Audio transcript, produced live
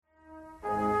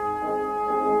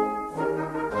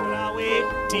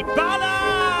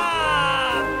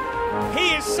Dybala! He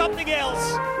is something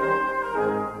else.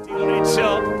 Di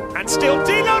Lorenzo, and still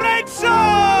Di Lorenzo!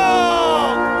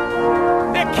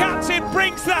 The captain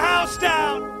brings the house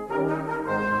down.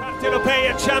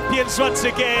 Partenopea champions once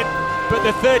again, but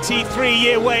the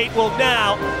 33-year wait will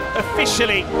now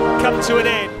officially come to an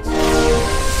end.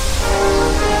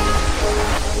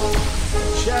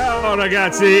 Ciao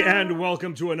ragazzi, and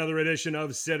welcome to another edition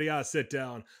of Serie A Sit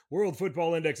Down, World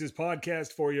Football Index's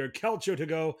podcast for your Calcio to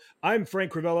go. I'm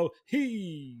Frank Crivello.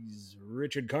 He's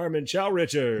Richard Carmen. Ciao,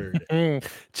 Richard.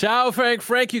 Ciao, Frank.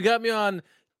 Frank, you got me on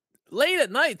late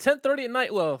at night, 10:30 at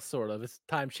night. Well, sort of. It's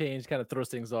time change, kind of throws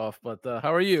things off. But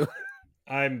how are you?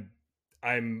 I'm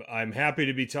happy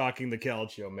to be talking the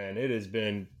Calcio, man. It's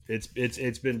been a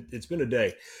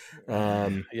day.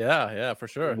 Yeah, for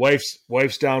sure.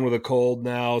 Wife's down with a cold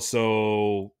now,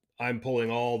 so I'm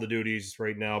pulling all the duties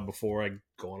right now before I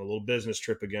go on a little business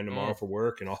trip again tomorrow for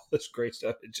work and all this great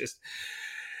stuff. It just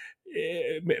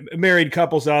married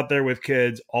couples out there with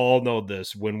kids all know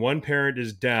this. When one parent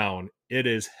is down, it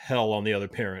is hell on the other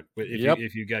parent.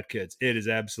 If you got kids, it is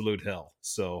absolute hell.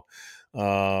 So,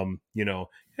 and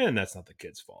that's not the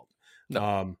kid's fault.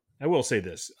 No. I will say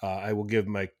this. I will give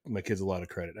my kids a lot of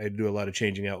credit. I do a lot of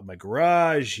changing out with my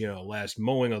garage, last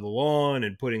mowing of the lawn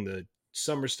and putting the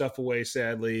summer stuff away,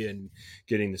 sadly, and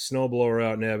getting the snowblower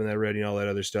out and having that ready and all that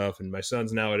other stuff. And my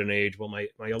son's now at an age, well, my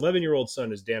 11-year-old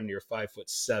son is damn near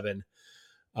 5'7",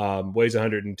 weighs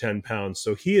 110 pounds.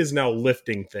 So he is now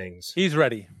lifting things. He's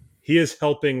ready. He is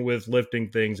helping with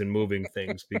lifting things and moving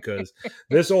things because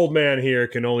this old man here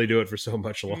can only do it for so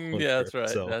much longer. Yeah, that's right.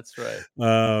 So, that's right.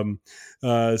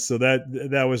 So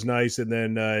that was nice. And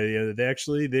then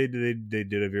they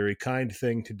did a very kind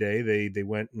thing today. They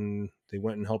went and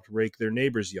helped rake their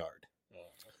neighbor's yard.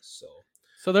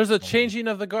 So there's a changing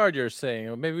of the guard, you're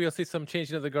saying. Maybe we'll see some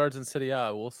changing of the guards in Serie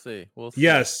A. We'll see.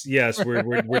 Yes.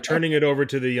 We're turning it over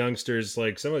to the youngsters.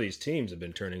 Like some of these teams have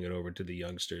been turning it over to the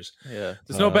youngsters. Yeah.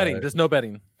 There's no betting. There's no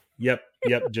betting. Yep.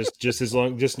 Just as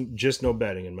long, just no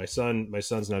betting. And my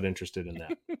son's not interested in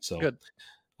that. So good.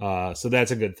 So that's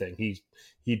a good thing. He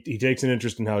takes an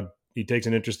interest in how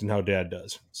Dad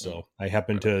does. So I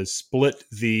happened to split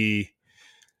a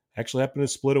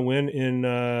win in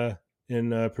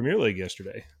Premier League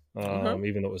yesterday,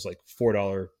 even though it was like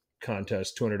 $4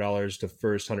 contest, $200 to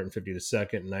first, $150 to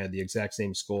second, and I had the exact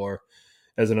same score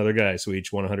as another guy, so we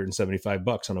each won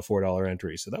 $175 on a $4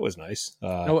 entry. So that was nice.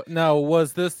 Now,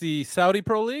 was this the Saudi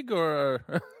Pro League or?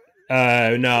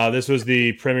 No, this was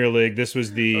the Premier League. This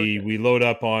was we load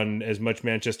up on as much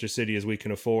Manchester City as we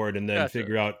can afford, and then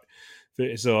figure out.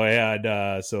 So I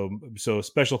had so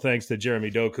special thanks to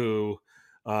Jeremy Doku,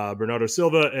 Bernardo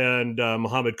Silva, and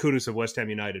Mohamed Kudus of West Ham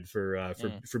United for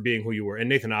being who you were, and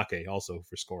Nathan Ake also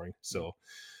for scoring. So,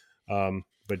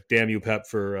 but damn you, Pep,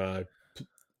 for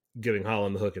giving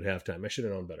Haaland the hook at halftime. I should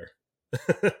have known better.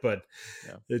 But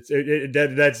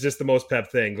that's just the most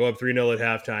Pep thing. Go up 3-0 at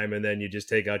halftime, and then you just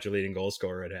take out your leading goal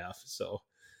scorer at half. So,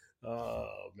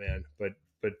 oh man, but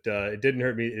it didn't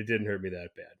hurt me. It didn't hurt me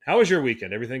that bad. How was your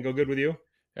weekend? Everything go good with you?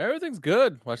 Everything's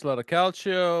good. Watched a lot of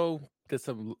Calcio. Did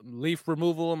some leaf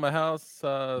removal in my house.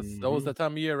 That was that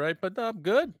time of year, right? But I'm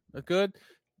good. Good.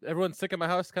 Everyone's sick in my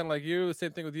house, kind of like you.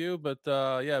 Same thing with you. But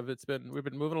we've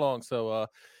been moving along. So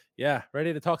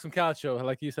ready to talk some Calcio.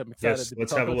 Like you said, I'm excited. Yes,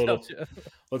 let's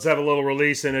have a little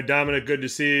release. And Dominic, good to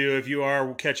see you. If you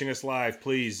are catching us live,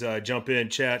 please jump in,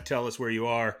 chat, tell us where you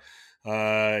are.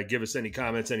 Give us any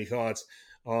comments, any thoughts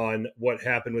on what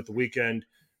happened with the weekend.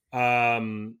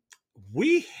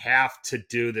 We have to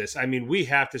do this. I mean, we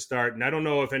have to start, and I don't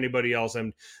know if anybody else,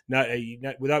 I'm not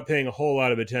without paying a whole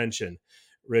lot of attention,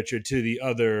 Richard, to the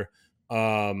other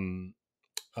podcasts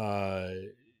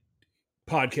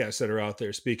that are out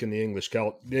there speaking the English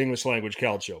language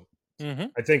Calcio. Mm-hmm.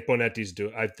 I think Bonetti's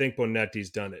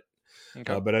done it.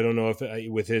 Okay. But I don't know if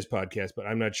with his podcast, but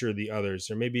I'm not sure the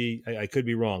others, or maybe I could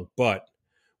be wrong, but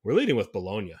we're leading with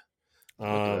Bologna.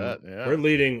 We're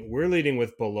leading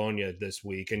with Bologna this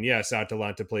week, and yes,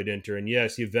 Atalanta played Inter, and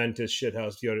yes, Juventus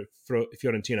shithouse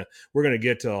Fiorentina. We're going to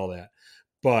get to all that,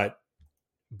 but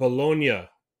Bologna,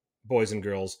 boys and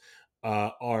girls,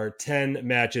 are 10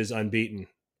 matches unbeaten.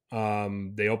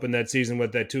 They opened that season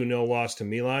with that 2-0 loss to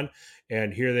Milan,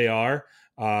 and here they are,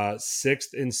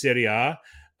 6th in Serie A.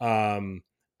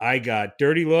 I got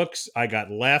dirty looks. I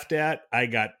got laughed at. I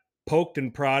got poked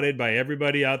and prodded by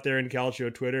everybody out there in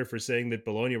Calcio Twitter for saying that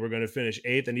Bologna were going to finish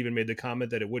 8th, and even made the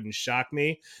comment that it wouldn't shock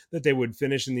me that they would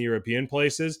finish in the European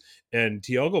places. And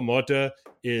Thiago Motta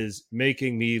is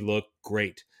making me look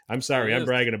great. I'm sorry, I'm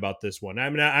bragging about this one.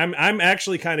 I'm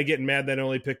actually kind of getting mad that I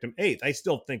only picked them 8th. I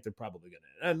still think they're probably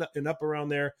going to end up around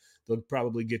there. They'll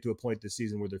probably get to a point this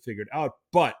season where they're figured out.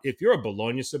 But if you're a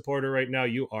Bologna supporter right now,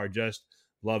 you are just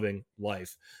loving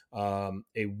life. A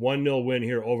 1-0 win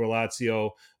here over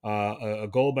Lazio, a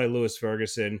goal by Lewis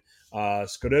Ferguson,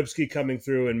 Skorupski coming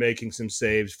through and making some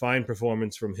saves. Fine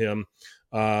performance from him.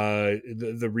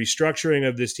 The restructuring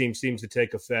of this team seems to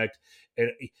take effect.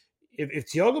 And if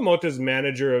Thiago Motta is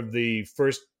manager of the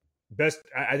first best,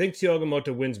 I think Thiago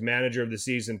Motta wins manager of the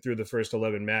season through the first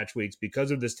 11 match weeks because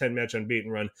of this 10-match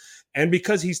unbeaten run, and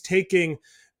because he's taking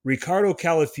Riccardo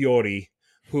Calafiori,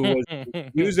 who was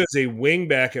used as a wing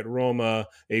back at Roma,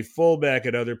 a fullback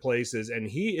at other places, and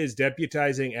he is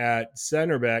deputizing at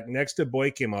center back next to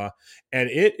Boikema, and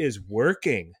it is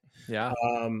working. Yeah,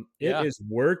 it is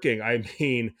working. I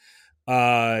mean,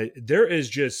 there's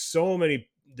just so many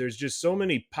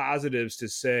positives to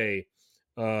say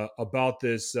about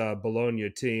this Bologna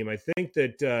team. I think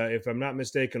that if I'm not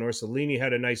mistaken, Orsolini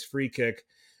had a nice free kick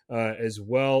as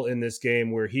well in this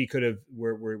game where he could have,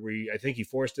 where I think he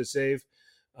forced a save.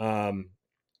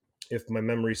 If my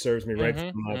memory serves me right,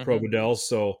 from Providel.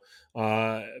 So,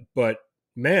 but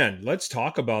man, let's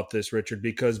talk about this, Richard,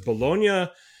 because Bologna,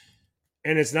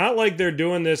 and it's not like they're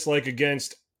doing this like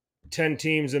against 10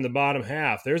 teams in the bottom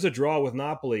half. There's a draw with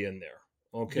Napoli in there.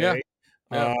 Okay.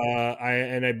 Yeah.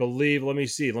 I believe, let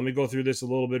me go through this a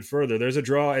little bit further. There's a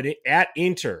draw at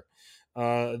Inter.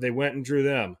 They went and drew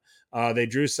them. They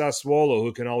drew Sassuolo,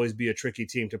 who can always be a tricky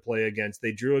team to play against.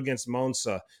 They drew against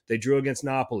Monza. They drew against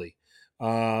Napoli.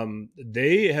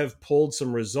 They have pulled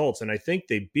some results, and I think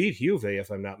they beat Juve,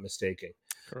 if I'm not mistaken.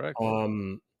 Correct.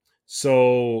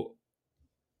 So,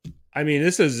 I mean,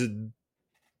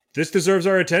 this deserves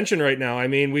our attention right now. I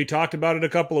mean, we talked about it a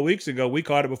couple of weeks ago. We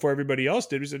caught it before everybody else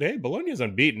did. We said, hey, Bologna's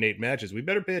unbeaten 8 matches. We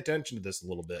better pay attention to this a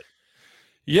little bit.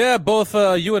 Yeah, both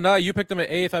you and you picked them at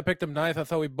 8th. I picked them 9th. I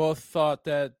thought we both thought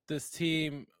that this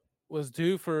team was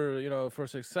due for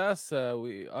success.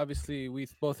 We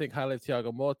both think highly of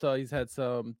Thiago Motta. He's had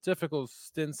some difficult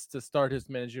stints to start his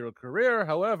managerial career.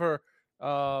 However,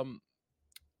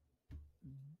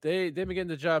 they've been getting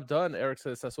the job done. Eric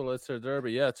says Sassuolo, it's their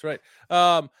derby. Yeah, that's right.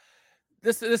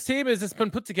 This team has just been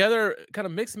put together, kind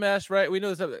of mixed mash, right? We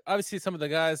know that obviously some of the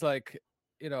guys like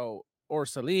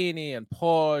Orsolini and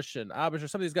Porsche and Abish, or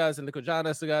some of these guys, and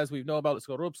Likojanis, the guys we know about,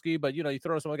 Skorupski, but you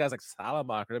throw some of the guys like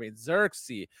Salamaker. I mean,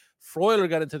 Xerxes, Freuler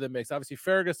got into the mix. Obviously,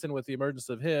 Ferguson with the emergence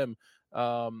of him.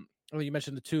 You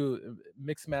mentioned the 2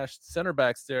 mixed match center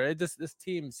backs there. This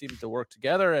team seemed to work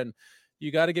together, and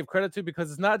you got to give credit to,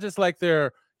 because it's not just like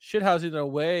they're shithousing their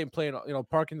way and playing,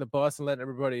 parking the bus and letting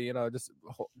everybody, just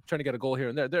trying to get a goal here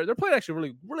and there. They're playing actually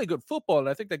really, really good football. And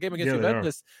I think that game against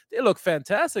Juventus, they look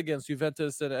fantastic against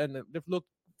Juventus, and they've looked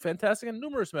fantastic in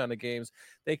numerous amount of games.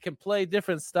 They can play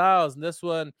different styles, and this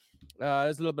one is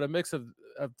a little bit of mix of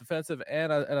defensive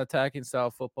and an attacking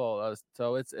style football.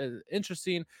 So it's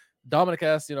interesting. Dominic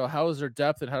asked, how is their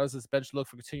depth and how does this bench look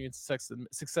for continuing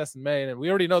success in May? And we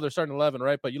already know they're starting 11,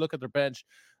 right? But you look at their bench.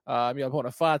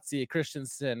 Bonifazzi,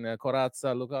 Christensen,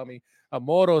 Corazza, Lugami.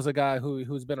 Moro is a guy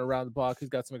who's been around the block, who's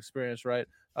got some experience, right?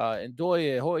 And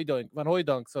Van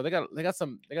Hooijdonk. So they got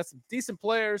some decent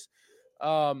players.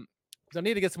 They'll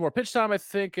need to get some more pitch time, I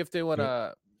think, if they want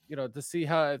to, to see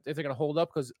how if they're going to hold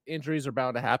up, because injuries are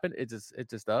bound to happen. It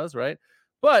just does, right?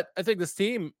 But I think this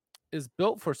team is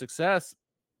built for success,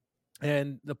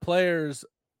 and the players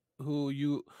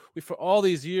who for all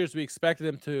these years we expected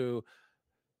them to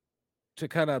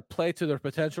kind of play to their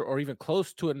potential or even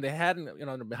close to it, and they hadn't,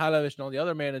 under Mihailovic and all the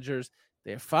other managers.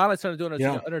 They finally started doing it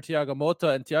under Thiago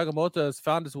Motta, and Thiago Motta has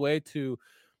found his way to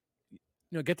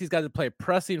get these guys to play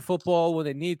pressing football when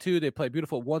they need to. They play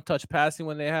beautiful one-touch passing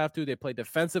when they have to. They play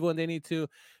defensive when they need to.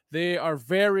 They're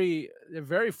very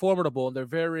formidable, and they're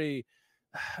very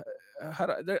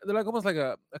they're like almost like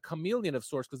a chameleon of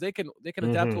sorts, because they can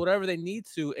adapt to whatever they need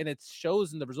to, and it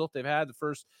shows in the result they've had the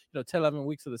first 10-11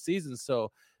 weeks of the season.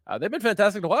 So they've been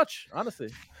fantastic to watch, honestly.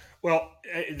 Well,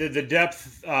 the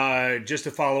depth, just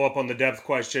to follow up on the depth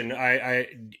question, I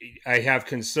have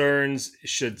concerns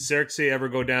should Xerxes ever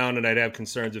go down, and I'd have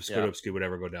concerns if Skorupski would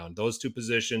ever go down. Those 2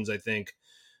 positions, I think,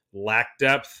 lack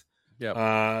depth. They're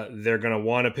going to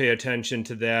want to pay attention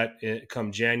to that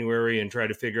come January and try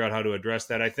to figure out how to address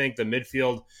that. I think the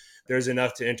midfield, there's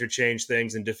enough to interchange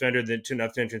things, and defender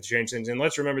enough to interchange things. And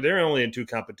let's remember, they're only in 2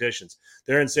 competitions.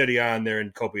 They're in Serie A and they're in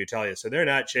Coppa Italia. So they're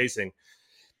not chasing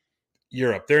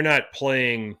Europe. They're not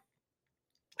playing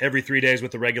every 3 days with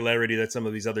the regularity that some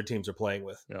of these other teams are playing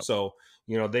with. So,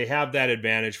 they have that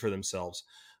advantage for themselves.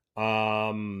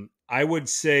 I would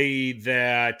say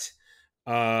that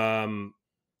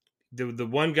the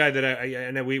one guy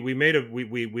that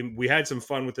we had some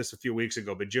fun with this a few weeks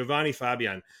ago, but Giovanni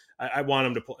Fabian, I want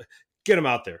him to play. Get him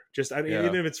out there. Just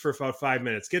even if it's for about 5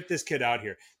 minutes, get this kid out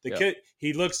here. The kid,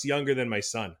 he looks younger than my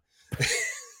son.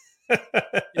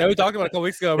 Yeah, we talked about it a couple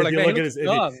weeks ago. We're if you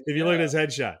look at his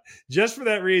headshot, just for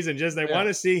that reason, I want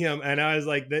to see him. And I was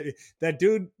like, that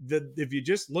dude. If you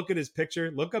just look at his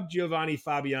picture, look up Giovanni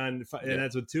Fabian, and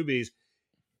that's with 2 B's.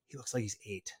 He looks like he's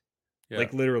 8. Yeah.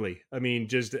 Like literally. I mean,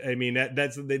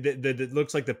 that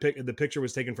looks like the picture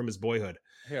was taken from his boyhood.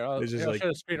 Here, I'll show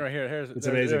the screen right here. It's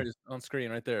amazing. There on screen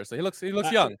right there. So he looks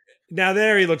young. Now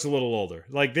there he looks a little older.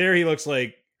 Like there he looks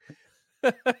like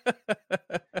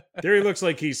there he looks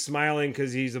like he's smiling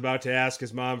because he's about to ask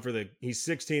his mom he's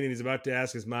 16 and he's about to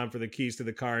ask his mom for the keys to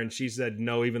the car, and she said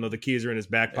no, even though the keys are in his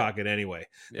back pocket anyway.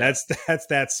 Yeah. That's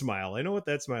that smile. I know what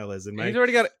that smile is. He's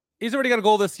already got a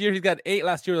goal this year. He's got 8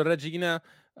 last year with Regina.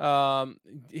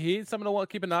 He's someone to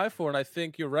keep an eye for, and I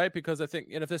think you're right, because I think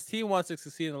if this team wants to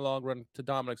succeed in the long run, to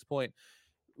Dominic's point,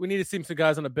 we need to see some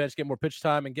guys on the bench get more pitch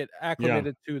time and get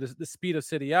acclimated to the speed of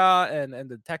Serie A and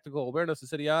the technical awareness of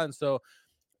Serie A. And so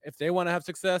if they want to have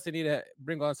success, they need to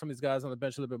bring on some of these guys on the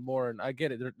bench a little bit more. And I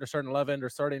get it. They're starting 11, they're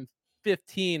starting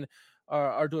 15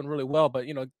 are doing really well, but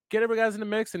get every guys in the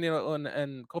mix, and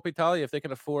and Coppa Italia, if they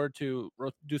can afford to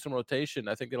do some rotation,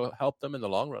 I think it'll help them in the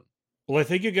long run. Well, I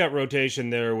think you got rotation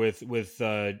there with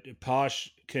Posh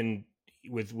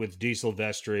with Di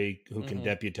Silvestri, who can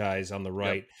deputize on the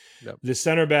right. Yep. The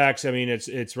center backs, I mean,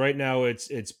 it's right now it's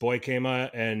Boikema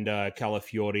and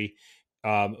Calafiori.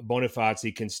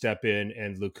 Bonifazi can step in,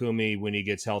 and Lukumi when he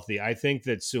gets healthy. I think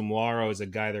that Sumwaro is a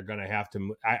guy they're going to have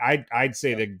to. I'd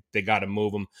say they got to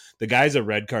move him. The guy's a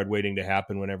red card waiting to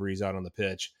happen whenever he's out on the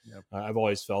pitch. Yep. I've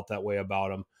always felt that way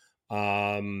about him.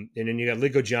 And then you got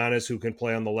Lico Giannis, who can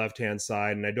play on the left-hand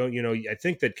side. And I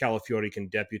think that Calafiori can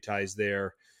deputize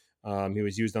there. He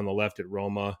was used on the left at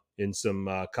Roma in some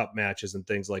cup matches and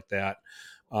things like that.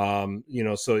 So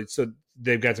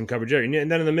they've got some coverage there. And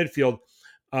then in the midfield,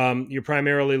 you're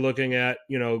primarily looking at,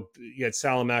 you got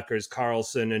Salamakers,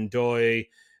 Carlson, and Doi.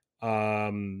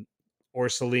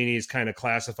 Orsolini is kind of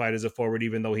classified as a forward,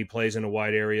 even though he plays in a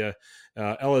wide area.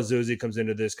 El Azuzi comes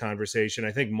into this conversation.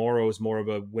 I think Moro is more of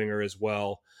a winger as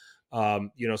well. So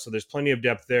there's plenty of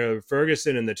depth there.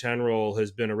 Ferguson in the 10 role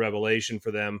has been a revelation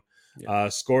for them.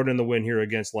 Scored in the win here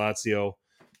against Lazio.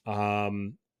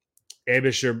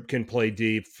 Abisher can play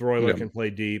deep. Freuler can play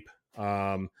deep.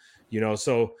 A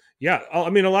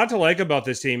lot to like about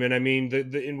this team. And I mean,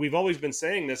 and we've always been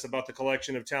saying this about the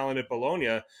collection of talent at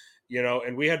Bologna,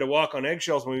 and we had to walk on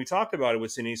eggshells when we talked about it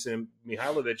with Sinisa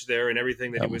Mihailovic there and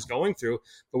everything that he was going through,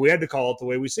 but we had to call it the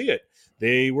way we see it.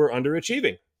 They were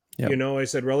underachieving. Yep. I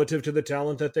said relative to the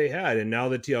talent that they had, and now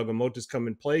that Thiago Motta's come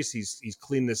in place, he's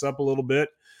cleaned this up a little bit.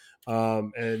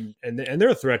 And they're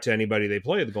a threat to anybody they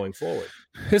play going forward.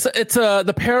 It's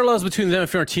the parallels between them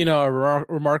and Fiorentina are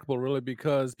remarkable, really,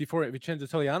 because before Vincenzo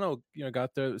Italiano,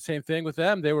 got the same thing with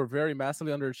them. They were very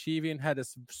massively underachieving, had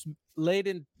this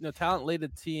laden,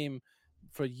 talent-laden team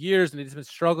for years, and they've just been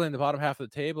struggling in the bottom half of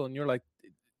the table. And you're like,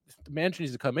 the manager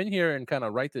needs to come in here and kind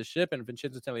of right this ship. And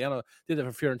Vincenzo Italiano did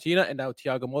that for Fiorentina, and now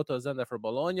Thiago Motta has done that for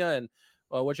Bologna. And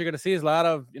what you're going to see is a lot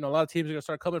of teams are going to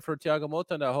start coming for Thiago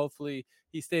Motta now. Hopefully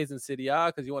he stays in Serie A,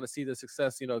 because you want to see the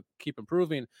success, keep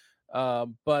improving.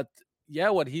 But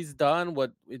what he's done,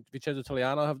 what Vincenzo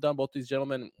Italiano have done, both these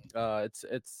gentlemen,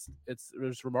 it's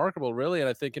remarkable, really. And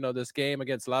I think, this game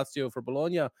against Lazio for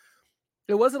Bologna,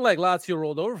 it wasn't like Lazio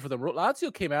rolled over for them.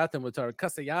 Lazio came at them with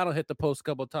Castellano hit the post a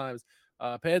couple of times.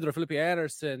 Pedro, Felipe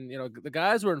Anderson, the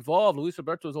guys were involved. Luis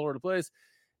Roberto was all over the place,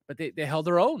 but they held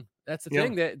their own. That's the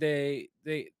thing. They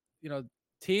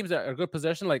teams that are good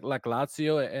possession, like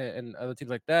Lazio and other teams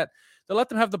like that, they let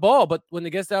them have the ball. But when it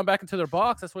gets down back into their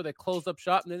box, that's where they close up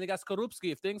shop. And then they got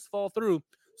Skorupski. If things fall through,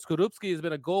 Skorupski has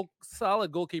been a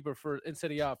solid goalkeeper in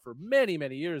Serie A for many,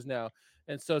 many years now.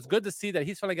 And so it's good to see that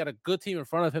he's finally got a good team in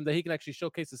front of him that he can actually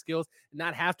showcase his skills and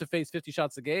not have to face 50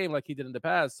 shots a game like he did in the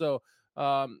past. So,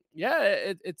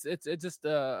 it's just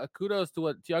kudos to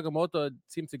what Thiago Motta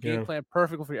seems to game plan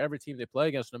perfectly for every team they play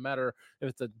against, no matter if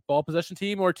it's a ball possession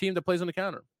team or a team that plays on the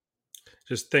counter.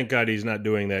 Just thank God he's not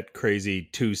doing that crazy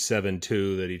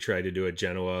 2-7-2 that he tried to do at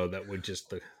Genoa. That would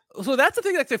just So that's the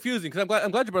thing that's confusing, because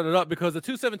I'm glad you brought it up, because the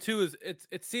 2-7-2 is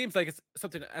it seems like it's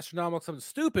something astronomical, something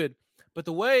stupid, but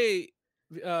the way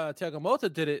Thiago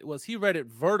Motta did it was he read it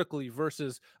vertically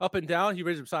versus up and down. He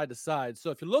read it from side to side. So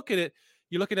if you look at it,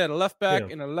 you're looking at a left back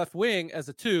and a left wing as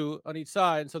a 2 on each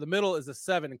side. And so the middle is a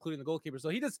 7, including the goalkeeper. So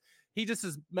he just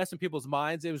is messing people's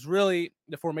minds. It was really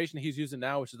the formation he's using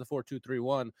now, which is the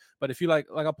 4-2-3-1. But if you like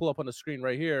I'll pull up on the screen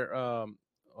right here.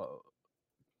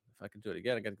 If I can do it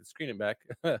again. I got the screen back.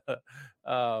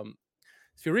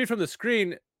 If you read from the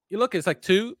screen, you look, it's like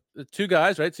two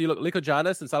guys, right? So you look Liko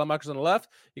Giannis and Salamakers on the left.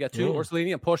 You got two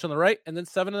Orsolini and Porsche on the right, and then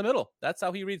 7 in the middle. That's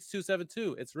how he reads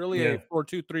 2-7-2. It's really a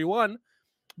 4-2-3-1.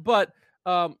 But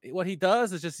what he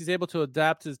does is just he's able to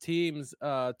adapt his teams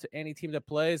to any team that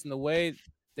plays, and the way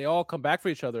they all come back for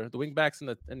each other, the wingbacks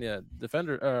and the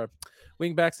defender,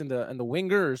 wingbacks and the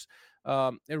wingers.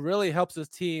 It really helps his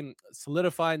team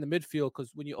solidify in the midfield,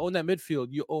 because when you own that midfield,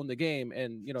 you own the game,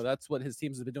 and that's what his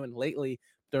teams have been doing lately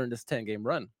during this 10-game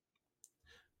run.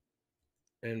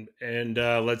 And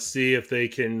let's see if they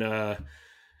can.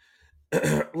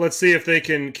 Let's see if they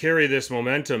can carry this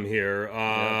momentum here.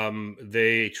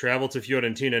 They travel to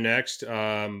Fiorentina next.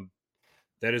 That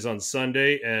is on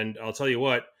Sunday, and I'll tell you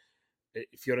what,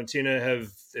 Fiorentina have,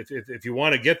 if you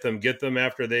want to get them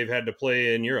after they've had to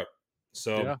play in Europe.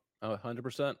 So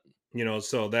 100%.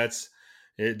 So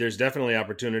there's definitely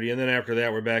opportunity, and then after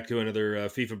that we're back to another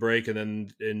FIFA break,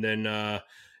 and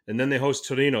then they host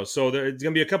Torino. So there's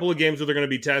going to be a couple of games where they're going to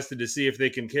be tested to see if they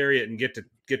can carry it and get to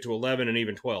 11 and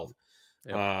even 12.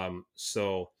 Yep.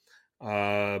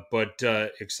 But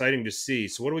exciting to see.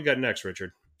 So what do we got next,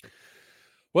 Richard?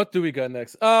 What do we got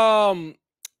next? Well,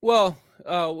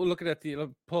 we're looking at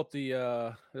pull up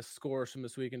the scores from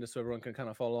this weekend just so everyone can kind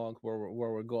of follow along where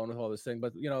we're going with all this thing.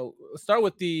 But start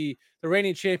with the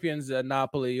reigning champions at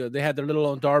Napoli. They had their little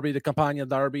own derby, the Campania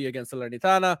derby against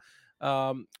Salernitana.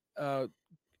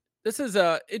 This is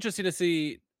interesting to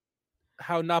see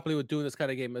how Napoli would do in this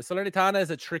kind of game. Salernitana is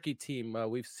a tricky team.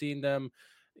 We've seen them,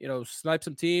 snipe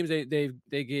some teams.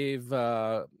 They gave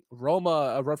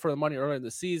Roma a run for the money earlier in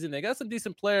the season. They got some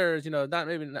decent players, not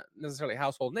necessarily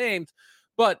household names,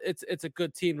 but it's a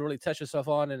good team to really test yourself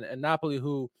on. And Napoli,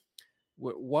 who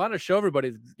want to show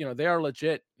everybody, they are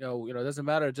legit. It doesn't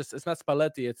matter. It's not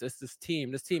Spalletti. It's this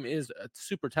team. This team is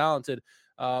super talented.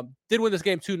 Did win this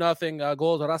game 2-0.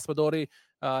 Goals of Raspadori.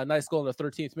 Nice goal in the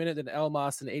 13th minute. Then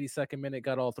Elmas in the 82nd minute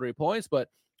got all 3 points. But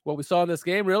what we saw in this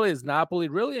game really is Napoli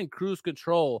really in cruise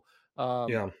control.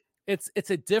 It's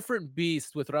a different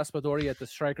beast with Raspadori at the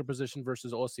striker position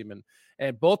versus Osimhen.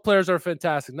 And both players are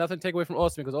fantastic. Nothing to take away from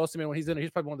Osimhen, because Osimhen, when he's in there,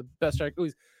 he's probably one of the best strikers.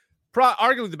 He's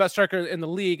arguably the best striker in the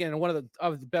league and one of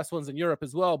the best ones in Europe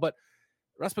as well. But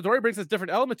Raspadori brings this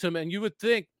different element to him. And you would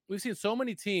think, we've seen so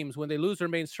many teams when they lose their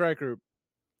main striker,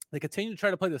 they continue to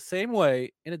try to play the same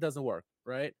way, and it doesn't work,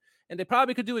 right? And they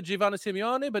probably could do it Giovanni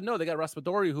Simeone, but no, they got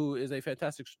Raspadori, who is a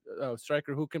fantastic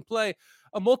striker who can play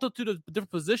a multitude of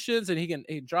different positions, and he can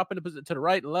drop into to the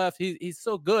right and left. He's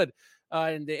so good,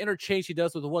 and the interchange he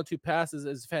does with the 1-2 passes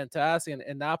is fantastic.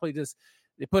 And Napoli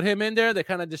they put him in there. They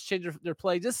kind of just change their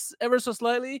play just ever so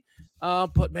slightly.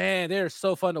 But man, they're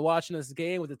so fun to watch in this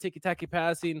game with the tiki-taki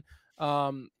passing.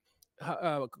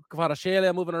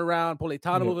 Kvaratskhelia moving around,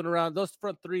 Politano moving around. Those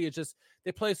front three, it's just,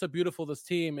 they play so beautiful, this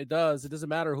team. It doesn't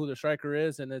matter who the striker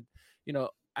is. And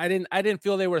I didn't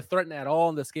feel they were threatened at all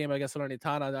in this game against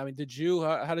Salernitana. I mean, did you?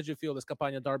 How did you feel this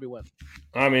Campania derby went?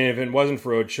 I mean, if it wasn't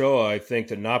for Ochoa, I think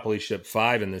that Napoli shipped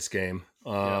 5 in this game.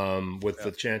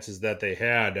 The chances that they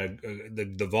had,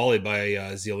 the volley by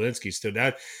Zielinski stood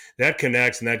that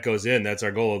connects and that goes in. That's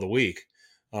our goal of the week.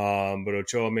 But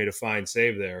Ochoa made a fine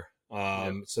save there.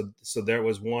 So there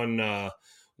was one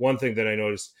thing that I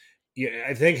noticed. Yeah,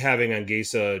 I think having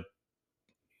Anguissa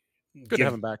good to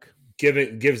have him back.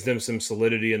 Gives them some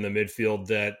solidity in the midfield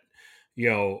that,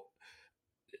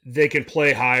 they can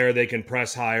play higher, they can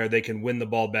press higher, they can win the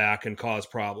ball back and cause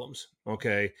problems.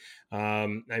 Okay. I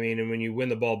mean, and when you win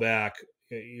the ball back,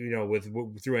 through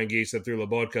Anguissa, through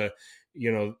Lobotka,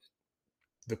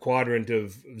 the quadrant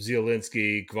of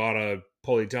Zielinski, Kvara,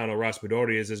 Politano,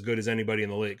 Raspadori is as good as anybody in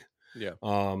the league. Yeah.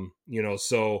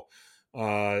 So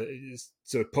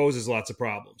it poses lots of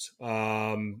problems.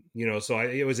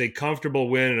 It was a comfortable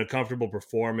win and a comfortable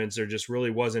performance. There just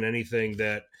really wasn't anything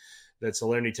that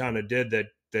Salernitana did that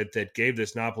gave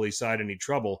this Napoli side any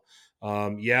trouble.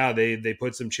 They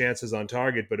put some chances on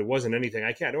target, but it wasn't anything.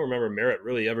 I don't remember Merritt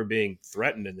really ever being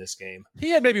threatened in this game. He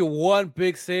had maybe one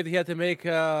big save that he had to make,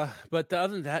 but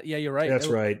other than that, yeah, you're right. That's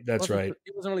right.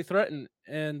 He wasn't really threatened.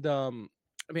 And I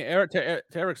mean, Eric, to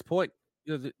Eric's point,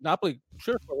 Napoli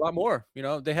sure for a lot more.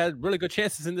 They had really good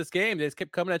chances in this game. They just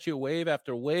kept coming at you wave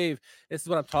after wave. This is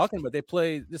what I'm talking about. They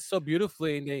play this so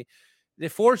beautifully, and they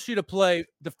force you to play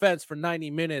defense for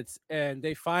 90 minutes, and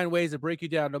they find ways to break you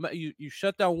down. No matter you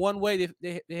shut down one way,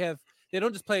 they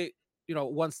don't just play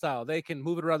one style. They can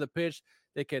move it around the pitch.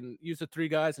 They can use the 3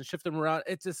 guys and shift them around.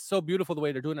 It's just so beautiful the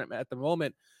way they're doing it at the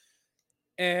moment.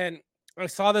 And I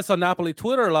saw this on Napoli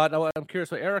Twitter a lot. I'm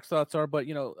curious what Eric's thoughts are, but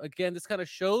again, this kind of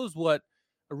shows what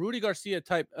a Rudy Garcia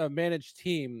type managed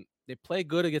team. They play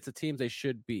good against the teams they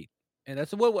should beat. And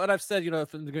that's what I've said,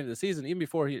 from the beginning of the season, even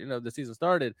before the season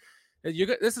started.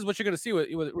 This is what you're going to see with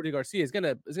Rudy Garcia. He's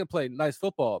gonna play nice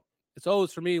football. It's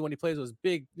always, for me, when he plays those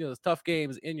big, those tough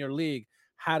games in your league.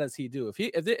 How does he do?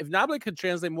 If Napoli could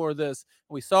translate more of this,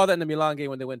 and we saw that in the Milan game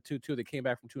when they went 2-2, they came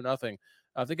back from 2-0.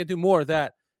 If they could do more of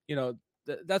that,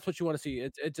 that's what you want to see.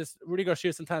 It just Rudy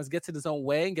Garcia sometimes gets in his own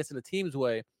way and gets in the team's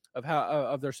way of how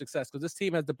of their success, because this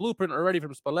team has the blueprint already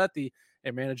from Spalletti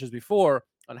and managers before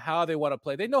on how they want to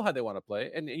play. They know how they want to play,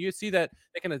 and you see that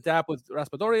they can adapt with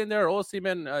Raspadori in there,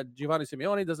 Osimhen, Giovanni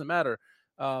Simeone, doesn't matter.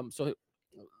 So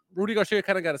Rudy Garcia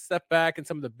kind of got to step back in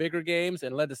some of the bigger games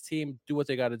and let his team do what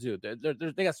they got to do.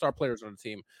 They got star players on the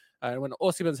team, and when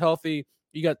Osimhen's healthy,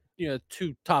 you got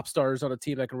two top stars on a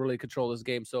team that can really control this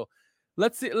game. So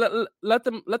let's see, let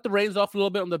the reins off a little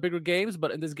bit on the bigger games,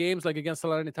 but in these games like against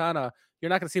Salernitana, you're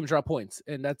not going to see them drop points,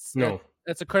 and that's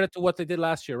a credit to what they did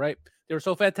last year, right? They were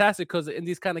so fantastic because in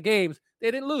these kind of games they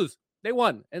didn't lose, they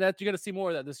won, and that you're going to see more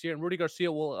of that this year. And Rudy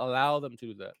Garcia will allow them to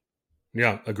do that.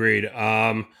 Yeah, agreed.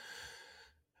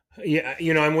 Yeah,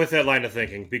 I'm with that line of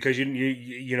thinking, because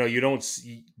you don't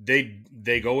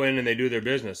they go in and they do their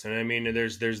business, and I mean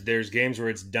there's games where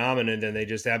it's dominant and they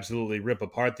just absolutely rip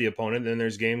apart the opponent, and then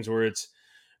there's games where it's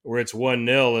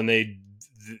 1-0 and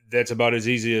that's about as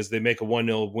easy as they make a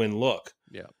 1-0 win look.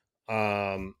 Yeah.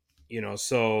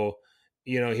 So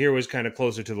here was kind of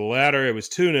closer to the latter. It was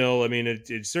 2-0. I mean,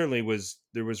 it certainly was.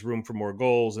 There was room for more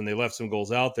goals, and they left some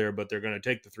goals out there, but they're going to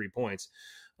take the 3 points.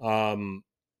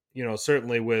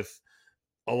 Certainly with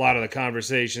a lot of the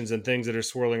conversations and things that are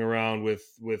swirling around with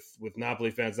Napoli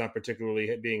fans not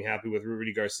particularly being happy with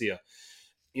Rudy Garcia.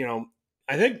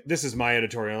 I think this is my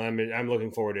editorial. I'm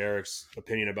looking forward to Eric's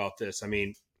opinion about this. I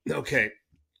mean, okay,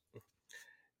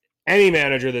 any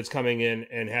manager that's coming in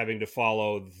and having to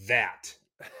follow that,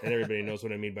 and everybody knows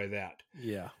what I mean by that,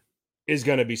 is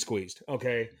going to be squeezed.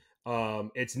 Okay,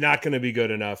 it's not going to be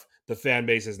good enough. The fan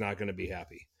base is not going to be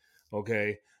happy.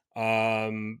 Okay.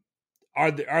 Are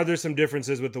there some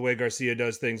differences with the way Garcia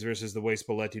does things versus the way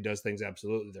Spalletti does things?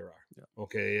 Absolutely, there are. Yeah.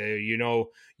 Okay,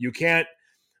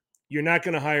 you're not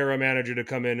going to hire a manager to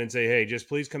come in and say, "Hey, just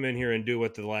please come in here and do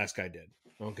what the last guy did."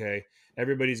 Okay,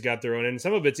 everybody's got their own, and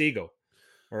some of it's ego.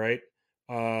 All right,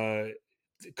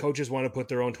 coaches want to put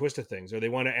their own twist to things, or they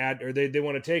want to add, or they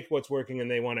want to take what's working and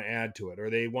they want to add to it, or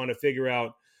they want to figure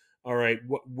out, all right,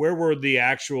 where were the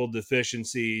actual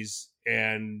deficiencies,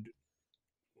 and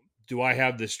do I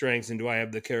have the strengths and do I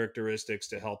have the characteristics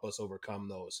to help us overcome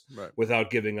those without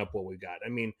giving up what we got? I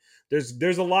mean,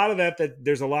 there's a lot of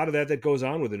that goes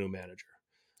on with a new manager.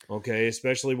 Okay,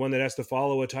 especially one that has to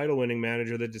follow a title-winning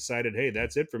manager that decided, hey,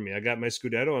 that's it for me. I got my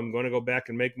Scudetto. I'm going to go back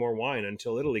and make more wine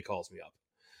until Italy calls me up.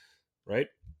 Right?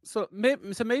 So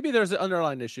maybe there's an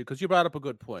underlying issue, because you brought up a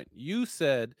good point. You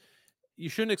said you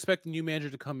shouldn't expect a new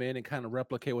manager to come in and kind of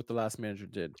replicate what the last manager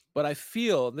did. But I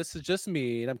feel, and this is just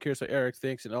me, and I'm curious what Eric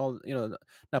thinks, and all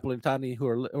Napolitani who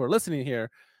are listening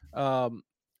here.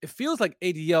 It feels like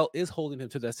ADL is holding him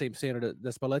to that same standard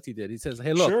that Spalletti did. He says,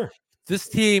 "Hey, look, this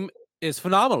team is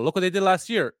phenomenal. Look what they did last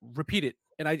year. Repeat it,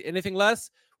 and anything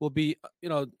less will be,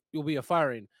 you'll be a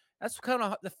firing." That's kind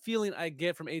of the feeling I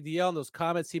get from ADL and those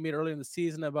comments he made earlier in the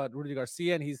season about Rudy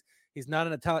Garcia, and he's not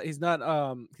an Italian. He's not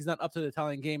up to the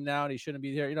Italian game now, and he shouldn't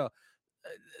be there.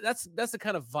 That's the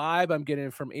kind of vibe I'm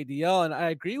getting from ADL, and I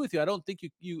agree with you. I don't think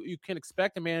you can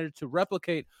expect a manager to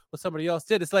replicate what somebody else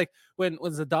did. It's like when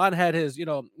Zidane had his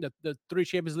the 3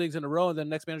 Champions Leagues in a row, and then the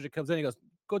next manager comes in, he goes,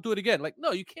 "Go do it again." Like,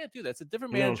 no, you can't do that. It's a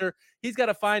different manager. No. He's got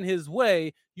to find his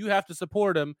way. You have to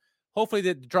support him. Hopefully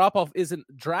the drop-off isn't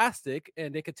drastic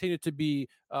and they continue to be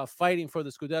fighting for the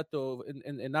Scudetto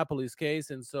in Napoli's case.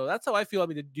 And so that's how I feel. I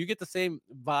mean, do you get the same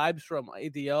vibes from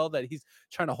ADL that he's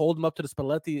trying to hold him up to the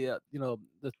Spalletti,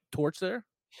 the torch there?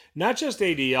 Not just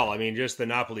ADL. I mean, just the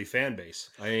Napoli fan base.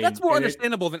 I mean, that's more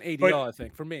understandable than ADL, I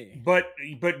think, for me. But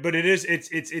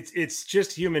it's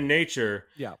just human nature.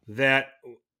 Yeah. That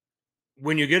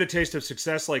when you get a taste of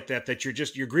success like that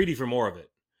you're greedy for more of it.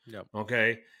 Yeah.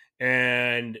 Okay.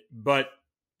 But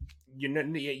you're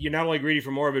not only greedy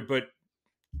for more of it, but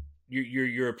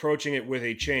you're approaching it with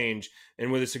a change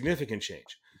and with a significant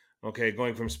change. Okay,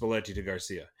 going from Spalletti to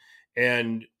Garcia,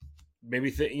 and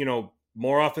maybe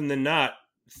more often than not,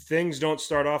 things don't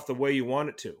start off the way you want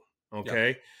it to.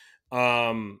 Okay,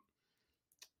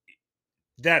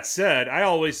 that said, I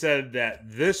always said that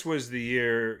this was the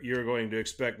year you're going to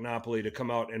expect Napoli to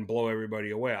come out and blow everybody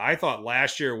away. I thought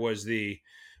last year was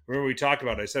remember we talked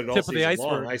about it. I said it all season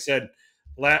long. I said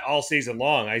all season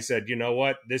long. I said, you know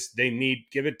what?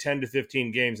 Give it 10 to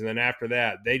 15 games, and then after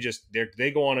that,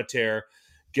 they go on a tear.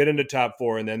 get into top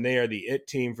 4, and then they are the it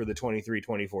team for the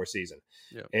 23-24 season.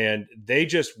 Yep. And they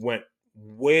just went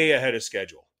way ahead of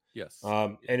schedule. Yes.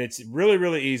 And it's really,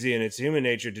 really easy, and it's human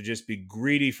nature to just be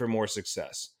greedy for more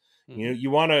success.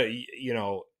 You want to,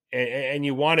 and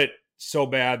you want it so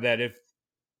bad that if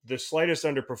the slightest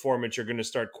underperformance, you're going to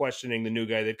start questioning the new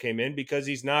guy that came in because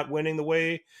he's not winning the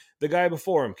way the guy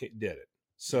before him did it.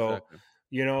 So,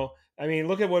 I mean,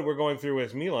 look at what we're going through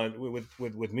with Milan,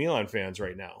 with Milan fans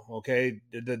right now. Okay,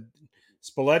 the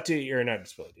Spalletti or not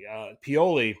Spalletti,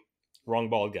 Pioli, wrong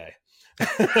bald guy.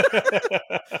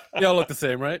 They all look the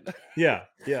same, right? Yeah.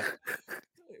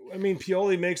 I mean,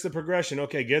 Pioli makes the progression.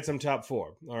 Okay, gets him top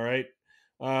 4. All right,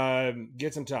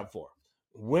 gets him top 4.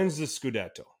 Wins the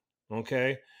Scudetto.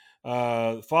 Okay,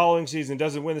 following season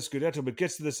doesn't win the Scudetto, but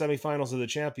gets to the semifinals of the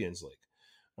Champions League.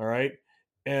 All right,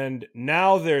 and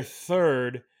now they're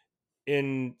third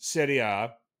in Serie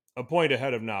A, a point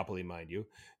ahead of Napoli, mind you,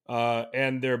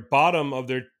 and they're bottom of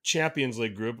their Champions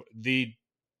League group, the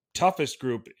toughest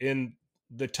group in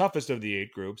the toughest of the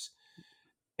 8 groups,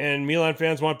 and Milan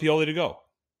fans want Pioli to go.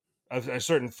 A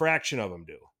certain fraction of them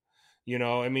do.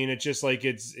 I mean, it's just like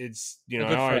it's it's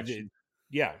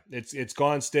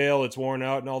gone stale, it's worn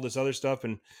out, and all this other stuff,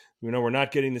 and we're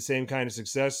not getting the same kind of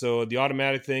success. So the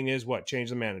automatic thing is what? Change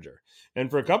the manager. And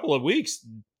for a couple of weeks,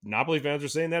 Napoli fans were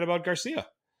saying that about Garcia.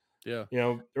 Yeah,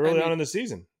 early on in the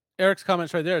season. Eric's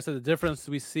comments right there said the difference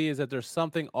we see is that there's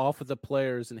something off with the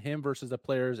players and him versus the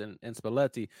players and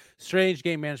Spalletti. Strange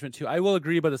game management too. I will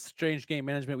agree about the strange game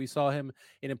management. We saw him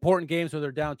in important games where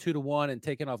they're down 2-1 and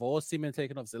taking off Osimhen,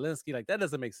 taking off Zielinski. Like, that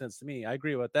doesn't make sense to me. I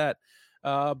agree with that.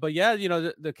 But yeah,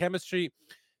 the chemistry,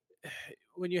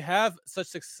 when you have such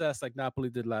success like Napoli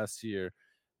did last year,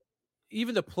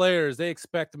 even the players, they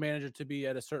expect the manager to be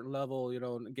at a certain level,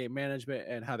 in game management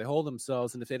and how they hold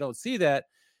themselves. And if they don't see that,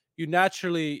 you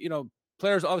naturally,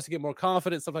 players obviously get more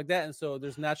confident, stuff like that. And so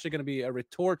there's naturally going to be a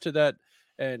retort to that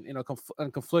and,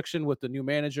 confliction with the new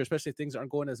manager, especially if things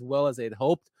aren't going as well as they'd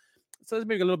hoped. So there's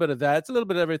maybe a little bit of that. It's a little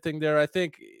bit of everything there. I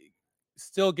think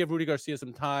still give Rudy Garcia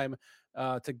some time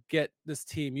to get this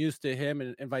team used to him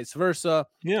and vice versa.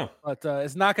 Yeah. But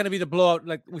it's not going to be the blowout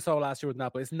like we saw last year with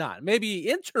Napoli. It's not. Maybe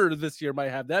Inter this year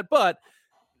might have that, but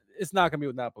it's not going to be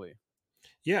with Napoli.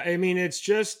 Yeah, I mean, it's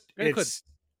just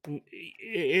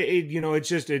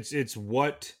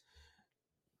what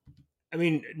I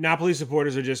mean, Napoli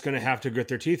supporters are just going to have to grit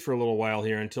their teeth for a little while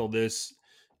here until this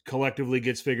collectively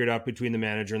gets figured out between the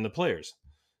manager and the players.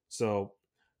 So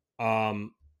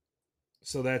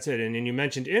that's it. And then you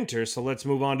mentioned Inter, so let's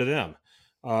move on to them.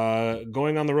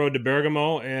 Going on the road to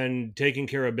Bergamo and taking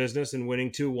care of business and winning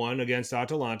 2-1 against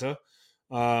Atalanta.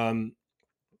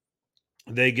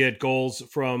 They get goals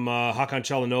from Hakan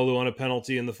Çalhanoğlu on a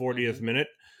penalty in the 40th minute.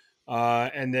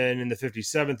 And then in the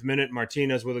 57th minute,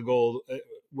 Martinez with a goal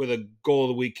of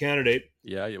the week candidate.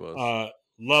 Yeah, he was.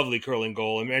 Lovely curling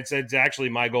goal. I mean, it's actually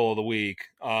my goal of the week.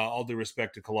 All due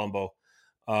respect to Colombo.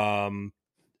 And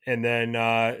then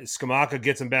Scamacca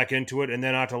gets him back into it, and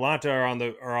then Atalanta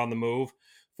are on the move,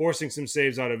 forcing some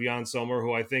saves out of Jan Sommer,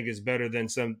 who I think was better than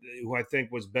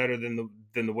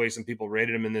the way some people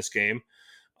rated him in this game.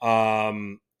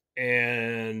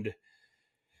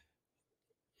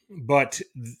 But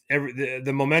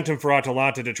the momentum for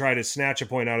Atalanta to try to snatch a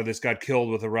point out of this got killed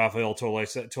with a Rafael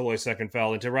Toloi second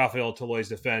foul. And to Rafael Toloi's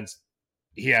defense,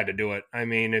 he had to do it. I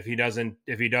mean, if he doesn't,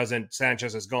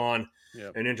 Sanchez is gone.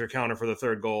 Yep. An inter counter for the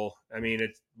third goal. I mean,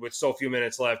 with so few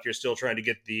minutes left, you're still trying to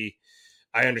get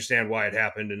I understand why it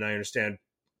happened, and I understand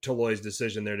Toloi's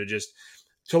decision there to just.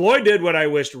 Toloi did what I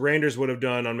wished Rangers would have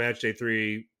done on match day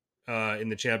 3 in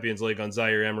the Champions League on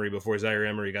Zaire Emery before Zaire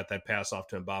Emery got that pass off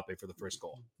to Mbappe for the first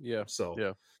goal. Yeah.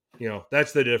 So,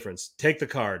 that's the difference. Take the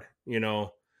card,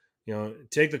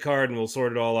 take the card and we'll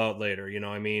sort it all out later.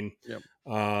 I mean, yep.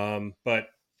 But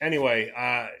anyway,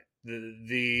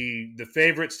 the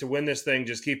favorites to win this thing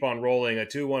just keep on rolling. A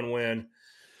 2-1 win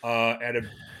at a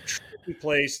tricky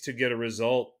place to get a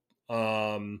result.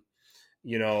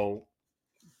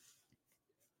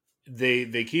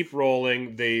 They keep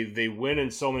rolling. They win in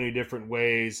so many different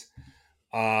ways.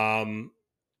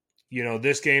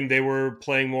 This game they were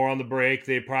playing more on the break.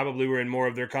 They probably were in more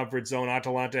of their comfort zone.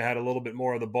 Atalanta had a little bit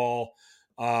more of the ball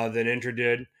than Inter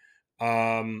did.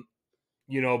 But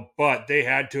they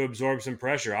had to absorb some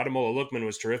pressure. Ademola Lookman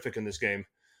was terrific in this game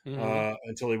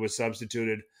until he was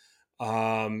substituted.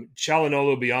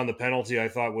 Çalhanoğlu beyond the penalty, I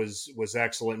thought was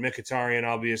excellent. Mkhitaryan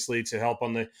obviously to help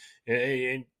on the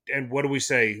and what do we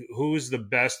say? Who's the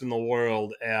best in the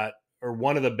world or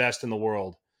one of the best in the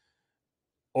world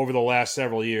over the last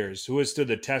several years, who has stood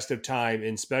the test of time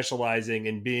in specializing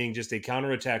in being just a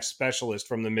counterattack specialist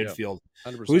from the midfield.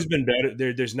 100%. Who's been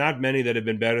better? There's not many that have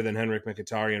been better than Henrik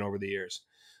Mkhitaryan over the years.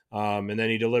 And then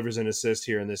he delivers an assist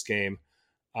here in this game,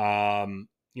 for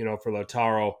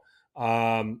Lautaro.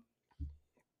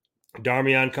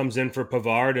 Darmian comes in for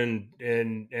Pavard,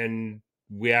 and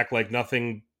we act like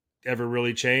nothing ever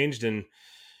really changed. And,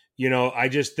 I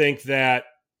just think that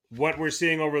what we're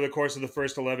seeing over the course of the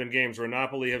first 11 games, where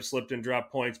Napoli have slipped and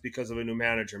dropped points because of a new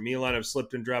manager, Milan have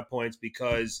slipped and dropped points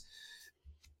because,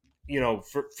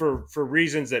 for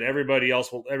reasons that everybody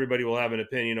will have an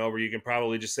opinion over. You can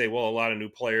probably just say, well, a lot of new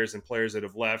players and players that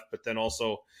have left, but then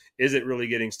also, is it really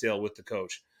getting stale with the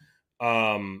coach?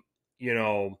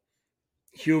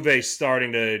 Juve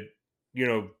starting to,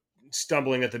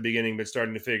 stumbling at the beginning, but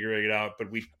starting to figure it out. But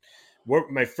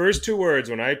my first two words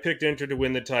when I picked Inter to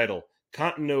win the title: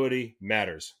 continuity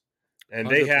matters. And 100%.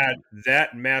 They had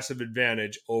that massive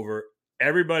advantage over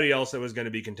everybody else that was going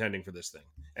to be contending for this thing.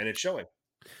 And it's showing.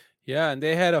 Yeah, and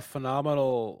they had a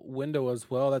phenomenal window as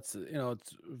well. That's,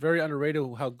 it's very underrated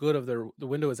how good of the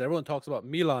window is. Everyone talks about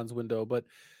Milan's window, but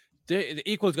the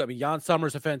equals got me. Jan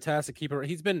Sommer's a fantastic keeper.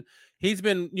 He's been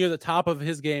near the top of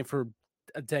his game for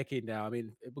a decade now. I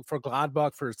mean, for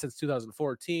Gladbach since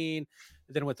 2014,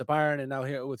 then with the Bayern, and now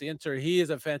here with the Inter. He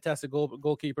is a fantastic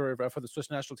goalkeeper for the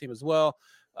Swiss national team as well.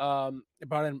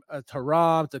 Brought in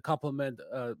Thuram to complement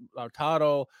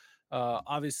Lautaro.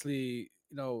 Obviously,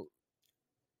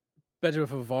 Benjamin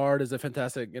Pavard is a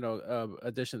fantastic,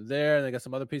 addition there. And they got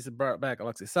some other pieces brought back.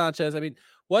 Alexis Sanchez. I mean,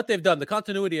 what they've done, the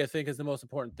continuity, I think, is the most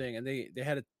important thing. And they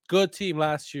had a good team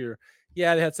last year.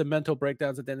 Yeah, they had some mental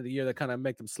breakdowns at the end of the year that kind of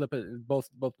make them slip it. And both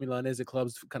Milanese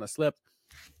clubs kind of slipped.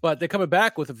 But they're coming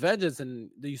back with a vengeance. And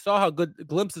you saw how good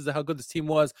glimpses of how good this team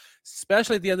was,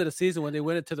 especially at the end of the season when they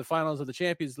went into the finals of the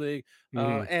Champions League.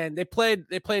 And they played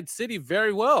City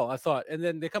very well, I thought. And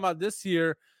then they come out this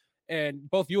year. And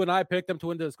both you and I picked them to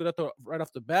win the Scudetto right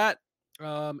off the bat.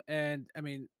 And I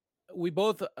mean, we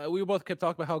both kept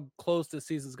talking about how close this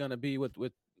season is going to be with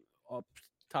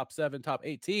top 7, top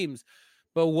 8 teams.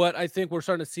 But what I think we're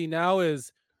starting to see now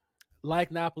is,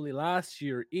 like Napoli last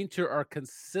year, Inter are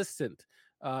consistent.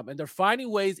 And they're finding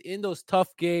ways in those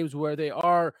tough games where they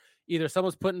are either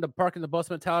someone's putting the park in the bus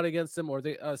mentality against them, or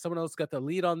someone else got the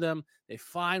lead on them. They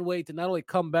find way to not only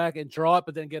come back and draw it,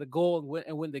 but then get a goal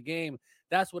and win the game.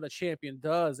 That's what a champion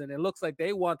does. And it looks like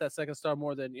they want that second star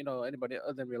more than, anybody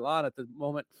other than Milan at the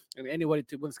moment, and anybody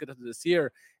to win Scudetto this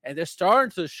year. And they're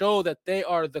starting to show that they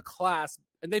are the class,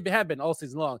 and they have been all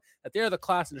season long, that they're the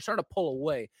class, and they're starting to pull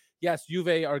away. Yes,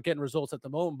 Juve are getting results at the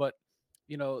moment, but,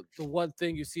 the one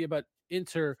thing you see about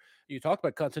Inter, you talk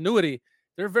about continuity,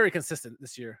 they're very consistent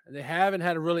this year, and they haven't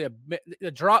had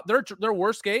a drop. Their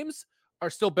worst games are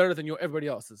still better than everybody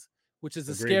else's, which is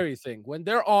a scary thing. When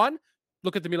they're on,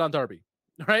 look at the Milan derby,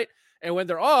 right? And when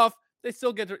they're off, they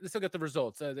still get the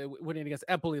results. They winning against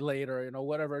Empoli late, or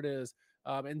whatever it is.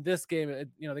 In this game,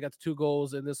 they got the 2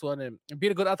 goals in this one and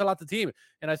beat a good Atalanta team.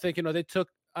 And I think they took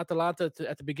Atalanta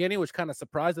at the beginning, which kind of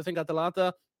surprised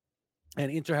Atalanta. And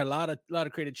Inter had a lot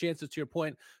of created chances. To your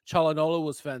point, Çalhanoğlu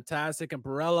was fantastic, and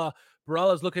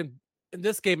Barella's looking, in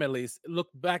this game at least, look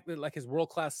back like his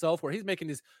world-class self, where he's making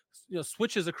these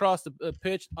switches across the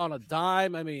pitch on a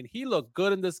dime. I mean, he looked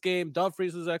good in this game.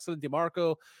 Dumfries was excellent.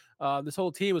 DiMarco, this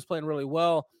whole team was playing really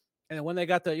well. And when they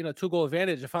got the 2-goal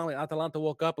advantage, and finally Atalanta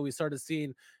woke up, and we started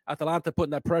seeing Atalanta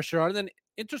putting that pressure on. And then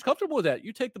Inter's comfortable with that.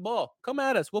 You take the ball, come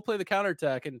at us, we'll play the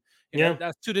counterattack, and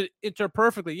that suited Inter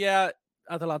perfectly. Yeah,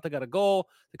 Atalanta got a goal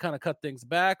to kind of cut things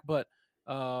back, but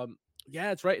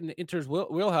it's right in the Inter's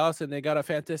wheelhouse, and they got a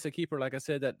fantastic keeper, like I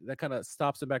said, that kind of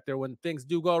stops him back there when things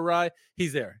do go awry.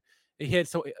 He's there. He hit.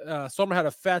 So Sommer had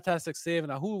a fantastic save.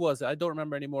 Now, who was it? I don't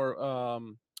remember anymore.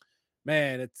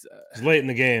 It's late in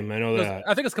the game. I know that.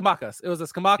 I think it's Scamacca. It was a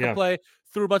Scamacca play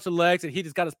through a bunch of legs, and he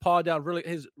just got his paw down. Really,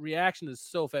 his reaction is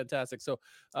so fantastic. So,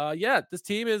 this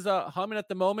team is humming at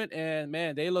the moment, and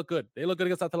man, they look good. They look good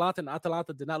against Atalanta, and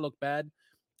Atalanta did not look bad.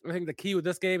 I think the key with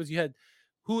this game is you had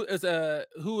who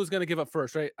was going to give up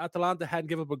first, right? Atalanta hadn't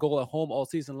given up a goal at home all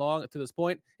season long to this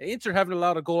point. And Inter haven't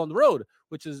allowed a goal on the road,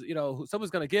 which is, someone's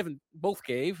going to give, and both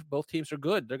gave. Both teams are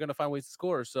good. They're going to find ways to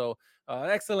score. So,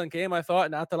 excellent game, I thought.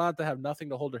 And Atalanta have nothing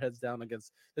to hold their heads down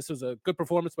against. This was a good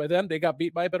performance by them. They got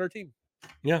beat by a better team.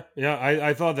 Yeah.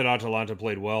 I thought that Atalanta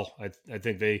played well. I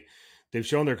think they've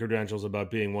shown their credentials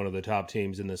about being one of the top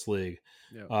teams in this league.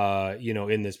 Yeah.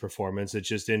 In this performance, it's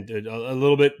just a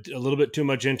little bit too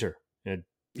much Inter. And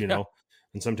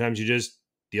and sometimes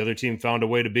the other team found a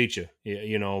way to beat you,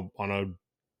 on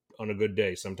a good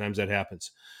day. Sometimes that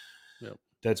happens. Yep.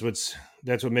 That's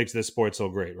what makes this sport so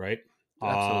great, right?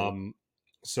 Absolutely.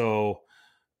 So,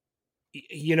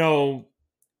 you know,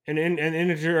 and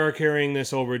Inter are carrying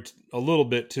this over a little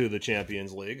bit to the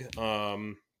Champions League.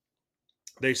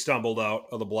 They stumbled out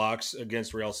of the blocks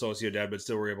against Real Sociedad, but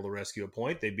still were able to rescue a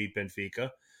point. They beat Benfica.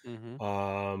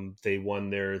 Mm-hmm. They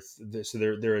won so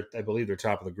they're I believe they're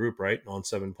top of the group, right, on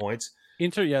 7 points.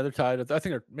 Inter, yeah, they're tied. I think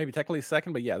they're maybe technically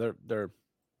second, but yeah, they're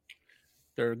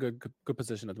a good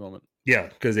position at the moment. Yeah,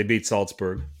 because they beat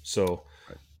Salzburg. So,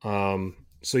 right.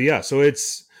 So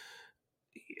it's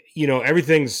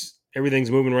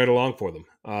everything's moving right along for them.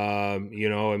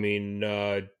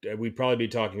 We'd probably be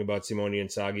talking about Simone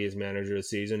Inzaghi as manager of the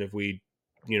season if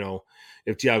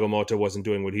if Thiago Motta wasn't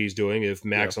doing what he's doing, if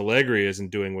Max Allegri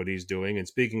isn't doing what he's doing. And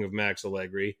speaking of Max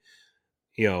Allegri,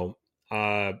 who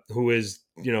is,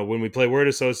 when we play word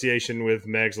association with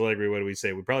Max Allegri, what do we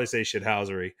say? We probably say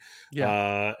shithousery.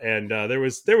 Yeah. There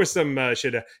was some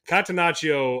shit.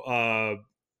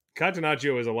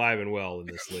 Catenaccio is alive and well in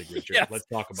this league, Richard. Yes. Let's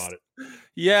talk about it.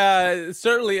 Yeah, it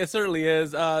certainly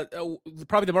is.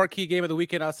 Probably the marquee game of the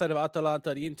weekend outside of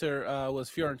Atalanta and Inter was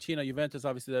Fiorentina Juventus.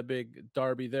 Obviously, that big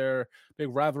derby there, big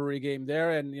rivalry game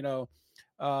there, and it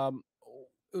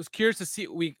was curious to see.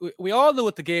 We all knew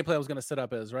what the game plan was going to set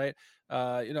up as, right?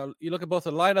 You look at both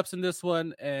the lineups in this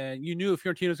one, and you knew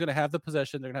Fiorentina was going to have the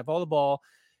possession, they're going to have all the ball,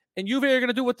 and Juve are going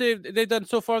to do what they've done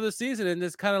so far this season, and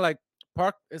it's kind of like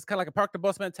a park the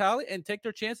bus mentality and take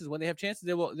their chances. When they have chances,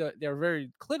 they're very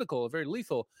clinical, very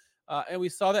lethal, and we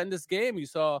saw that in this game. You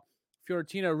saw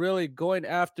Fiorentina really going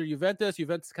after Juventus.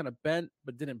 Juventus kind of bent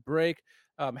but didn't break.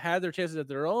 Had their chances at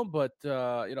their own, but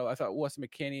I thought Wes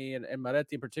McKennie and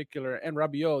Maretti in particular and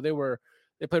Rabiot,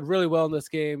 they played really well in this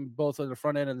game, both on the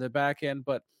front end and the back end.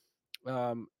 But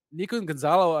Nico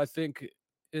Gonzalo, I think,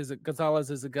 Gonzalez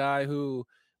is a guy who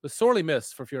was sorely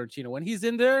missed for Fiorentina. When he's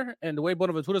in there, and the way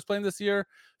Bonaventura is playing this year,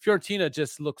 Fiorentina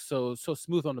just looks so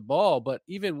smooth on the ball. But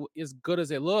even as good as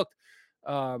they looked,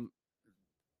 and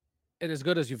as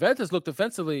good as Juventus looked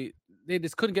defensively, they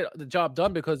just couldn't get the job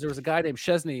done because there was a guy named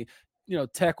Szczesny.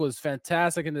 Tech was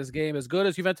fantastic in this game. As good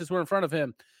as Juventus were in front of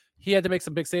him, he had to make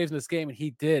some big saves in this game, and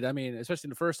he did. I mean, especially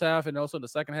in the first half and also in the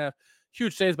second half,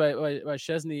 huge saves by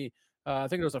Szczesny. I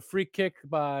think there was a free kick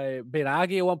by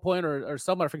Biraghi at one point or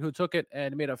someone, I forget who took it,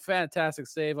 and made a fantastic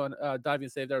save on diving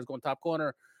save there. It was going top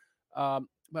corner.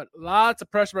 But lots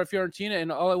of pressure by Fiorentina,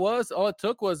 and all it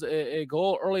took was a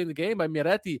goal early in the game by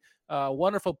Miretti.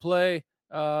 Wonderful play.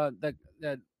 I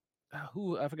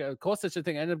forgot, Kostic, I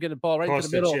think, ended up getting the ball right into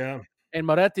the middle. Yeah. And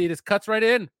Moretti just cuts right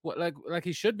in, like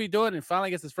he should be doing, and finally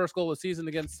gets his first goal of the season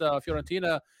against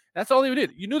Fiorentina. That's all he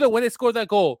did. You knew that when they scored that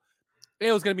goal,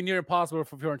 it was going to be near impossible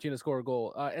for Fiorentina to score a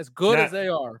goal. As good as they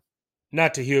are.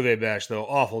 Not to Juve bash, though.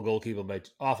 Awful goalkeeping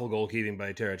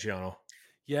by Terracciano.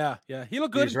 Yeah. He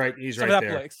looked good. He's right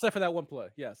there. Except for that one play.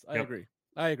 Yes, I agree.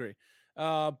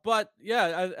 But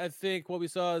yeah, I think what we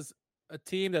saw is a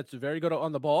team that's very good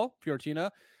on the ball.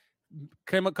 Fiorentina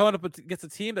coming up against a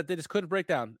team that they just couldn't break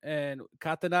down. And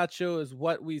Catenaccio is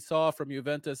what we saw from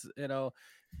Juventus.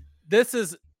 This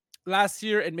is last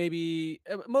year, and maybe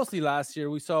mostly last year,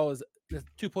 we saw was the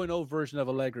 2.0 version of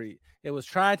Allegri. It was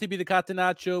trying to be the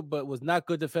Catenaccio, but was not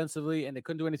good defensively, and they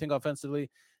couldn't do anything offensively.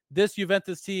 This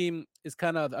Juventus team is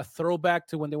kind of a throwback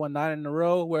to when they won 9 in a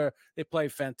row, where they play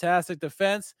fantastic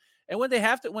defense. And when they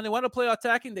want to play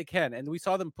attacking, they can. And we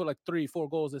saw them put like 3-4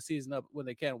 goals this season up when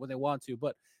they want to.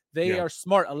 But they are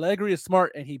smart. Allegri is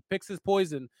smart, and he picks his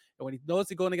poison. And when he knows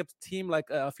he's going against a team like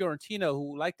Fiorentina,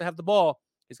 who like to have the ball,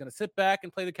 he's going to sit back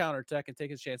and play the counterattack and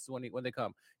take his chances when they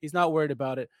come. He's not worried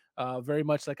about it. Very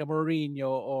much like a Mourinho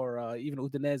or even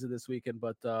Udinese this weekend.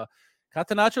 But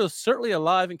Catenaccio is certainly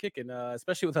alive and kicking,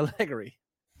 especially with Allegri.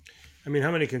 I mean,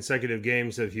 how many consecutive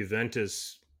games have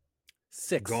Juventus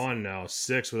 6 gone now?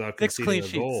 6 without conceding a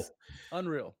goal.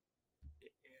 Unreal.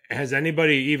 Has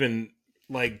anybody even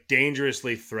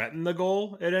dangerously threatened the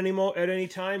goal at any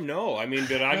time? No. I mean,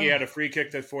 Biraghi had a free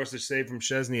kick that forced a save from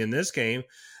Szczesny in this game.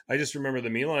 I just remember the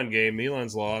Milan game.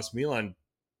 Milan's lost. Milan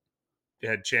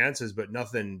had chances, but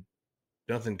nothing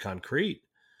concrete.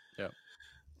 Yeah.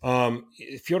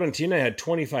 Fiorentina had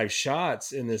 25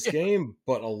 shots in this game,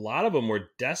 but a lot of them were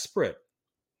desperate.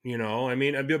 I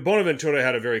mean, Bonaventura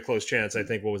had a very close chance. I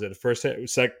think, what was it?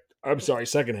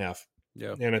 Second half.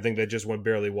 Yeah. And I think that just went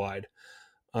barely wide.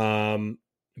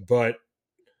 But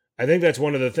I think that's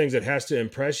one of the things that has to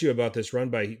impress you about this run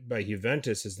by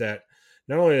Juventus is that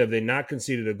not only have they not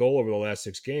conceded a goal over the last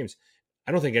 6 games,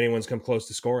 I don't think anyone's come close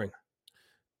to scoring.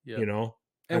 Yeah.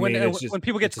 And when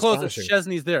people get close,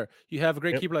 Szczesny's there. You have a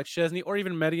great keeper like Szczesny, or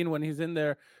even Medellin when he's in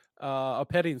there,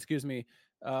 Petty, excuse me.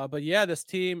 But yeah, this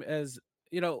team is,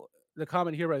 the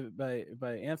comment here by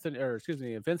Anthony, or excuse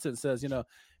me, Vincent says,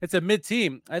 it's a mid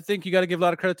team. I think you got to give a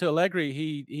lot of credit to Allegri.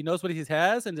 He knows what he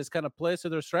has and just kind of plays to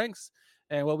their strengths.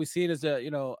 And what we've seen is that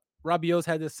Rabiot's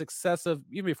had this successive,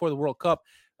 even before the World Cup,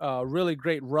 really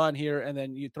great run here. And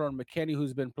then you throw in McKennie,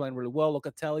 who's been playing really well.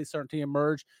 Locatelli starting to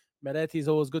emerge. Meretti's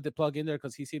always good to plug in there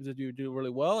because he seems to do really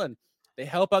well, and they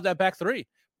help out that back three.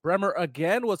 Bremer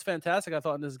again was fantastic, I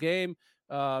thought, in this game.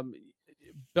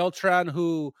 Beltran,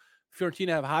 who Fiorentina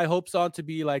have high hopes on to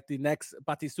be like the next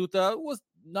Batistuta, was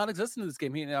non-existent in this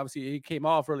game. He came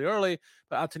off really early,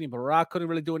 but Anthony Barak couldn't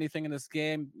really do anything in this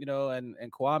game,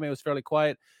 and Kwame was fairly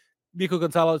quiet. Nico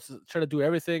Gonzalez tried to do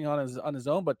everything on his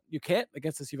own, but you can't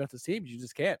against this Juventus team. You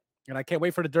just can't. And I can't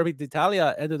wait for the Derby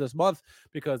d'Italia end of this month,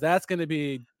 because that's going to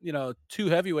be, two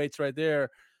heavyweights right there.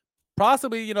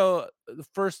 Possibly, the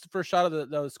first shot of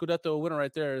the Scudetto winner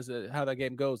right there is how that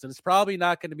game goes. And it's probably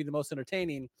not going to be the most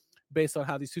entertaining based on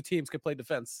how these two teams can play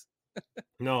defense.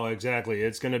 No, exactly.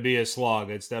 It's going to be a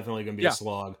slog. It's definitely going to be a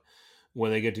slog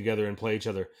when they get together and play each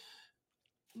other.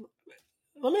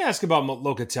 Let me ask about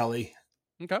Locatelli.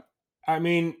 Okay. I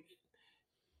mean,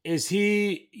 is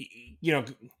he,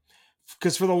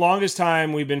 because for the longest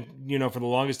time we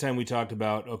talked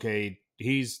about, okay,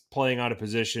 he's playing out of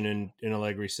position in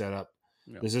Allegri's setup.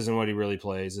 Yeah. This isn't what he really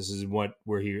plays. This is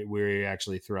where he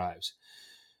actually thrives.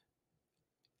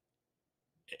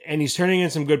 And he's turning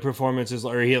in some good performances,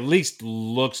 or he at least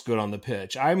looks good on the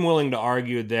pitch. I'm willing to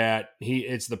argue that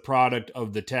it's the product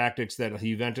of the tactics that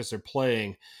Juventus are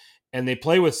playing, and they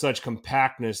play with such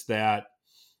compactness that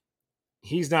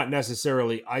he's not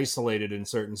necessarily isolated in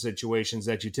certain situations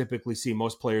that you typically see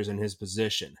most players in his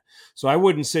position. So I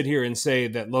wouldn't sit here and say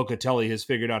that Locatelli has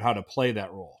figured out how to play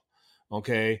that role.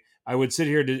 Okay. I would sit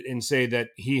here and say that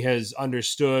he has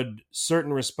understood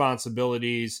certain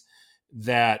responsibilities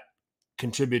that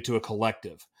contribute to a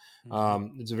collective.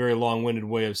 It's a very long-winded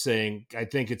way of saying, I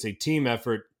think it's a team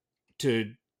effort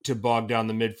to bog down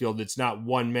the midfield. It's not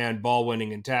one man ball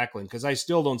winning and tackling, because I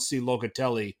still don't see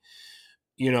Locatelli,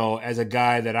 as a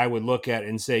guy that I would look at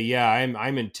and say, yeah,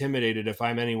 I'm intimidated if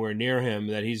I'm anywhere near him,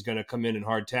 that he's going to come in and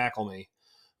hard tackle me,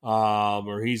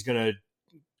 or he's going to,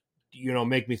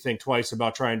 make me think twice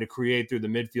about trying to create through the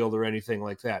midfield or anything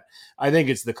like that. I think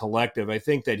it's the collective. I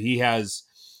think that he has,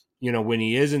 when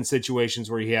he is in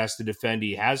situations where he has to defend,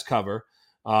 he has cover.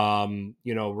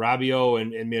 Rabiot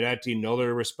and Miretti know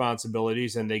their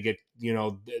responsibilities, and they get,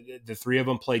 the three of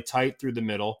them play tight through the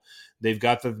middle. They've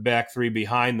got the back three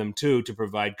behind them too to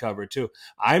provide cover too.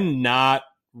 I'm not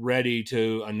ready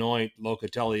to anoint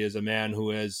Locatelli as a man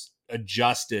who has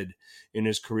adjusted in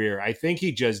his career. I think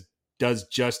he just does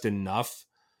just enough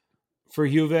for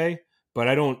Juve, but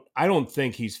I don't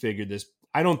think he's figured this.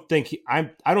 I don't think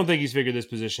he's figured this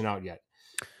position out yet.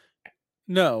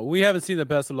 No, we haven't seen the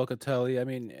best of Locatelli. I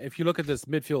mean, if you look at this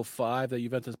midfield five that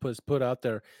Juventus put out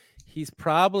there, he's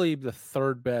probably the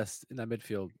third best in that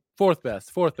midfield. Fourth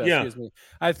best, excuse me.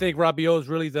 I think Rabiot is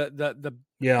really the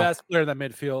best player in that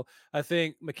midfield. I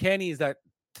think McKennie is that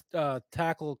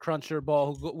tackle cruncher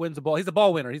ball who wins the ball. He's a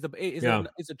ball winner. He's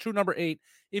a true number 8,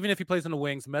 even if he plays on the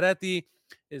wings. Meretti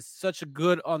is such a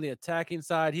good on the attacking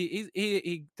side.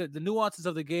 The nuances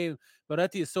of the game.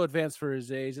 Meretti is so advanced for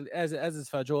his age, as is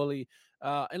Fagioli.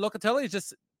 And Locatelli is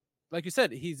just, like you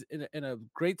said, he's in a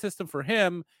great system for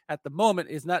him at the moment.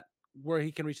 Is not where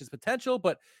he can reach his potential,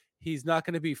 but he's not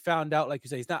going to be found out, like you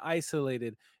say. He's not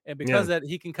isolated, and because of that,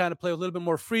 he can kind of play with a little bit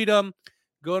more freedom,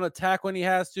 go and attack when he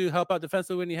has to, help out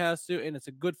defensively when he has to, and it's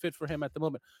a good fit for him at the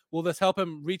moment. Will this help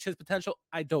him reach his potential?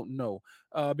 I don't know,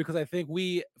 because I think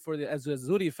we, as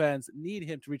Azzurri fans, need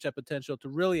him to reach that potential to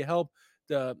really help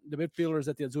the midfielders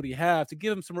that the Azzurri have, to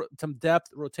give him some depth,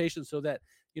 rotation, so that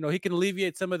he can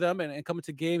alleviate some of them and come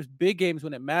into big games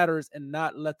when it matters, and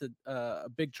not let a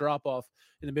big drop off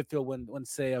in the midfield when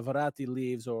say Verratti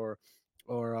leaves or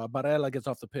Barella gets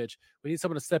off the pitch. We need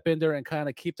someone to step in there and kind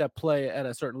of keep that play at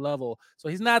a certain level. So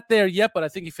he's not there yet, but I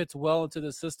think he fits well into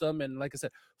the system. And like I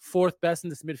said, fourth best in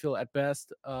this midfield at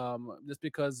best, just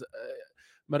because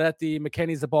Moretti,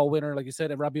 McKennie's the ball winner, like you said,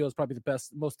 and Rabiot is probably the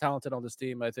best, most talented on this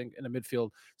team, I think, in the midfield.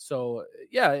 So,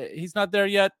 yeah, he's not there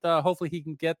yet. Hopefully he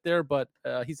can get there, but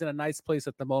he's in a nice place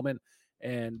at the moment,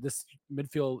 and this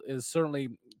midfield is certainly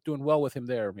doing well with him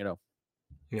there,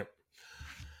 Yep.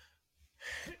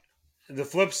 The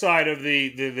flip side of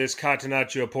this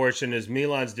Catenaccio portion is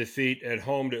Milan's defeat at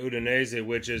home to Udinese,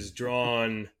 which has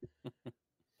drawn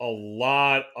a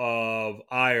lot of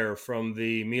ire from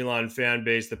the Milan fan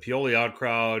base, the Pioli out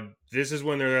crowd. This is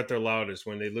when they're at their loudest,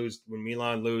 when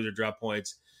Milan lose or drop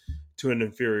points to an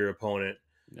inferior opponent.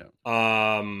 Yeah.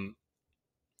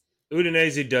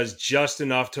 Udinese does just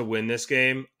enough to win this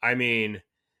game. I mean,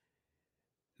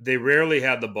 they rarely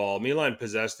had the ball. Milan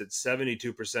possessed it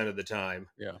 72% of the time.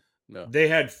 Yeah. No. They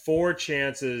had 4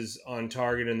 chances on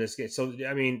target in this game. So,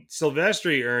 I mean,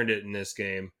 Silvestri earned it in this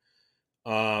game.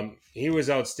 He was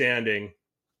outstanding.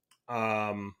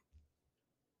 Yeah,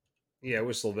 it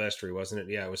was Silvestri, wasn't it?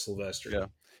 Yeah, it was Silvestri. Yeah.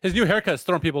 His new haircut's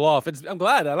throwing people off. I'm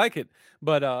glad. I like it.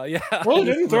 But, yeah. Well, it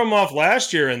didn't throw him off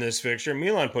last year in this fixture.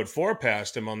 Milan put 4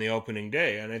 past him on the opening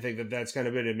day, and I think that's kind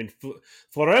of it. I mean,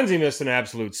 Florenzi missed an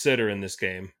absolute sitter in this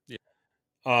game. Yeah.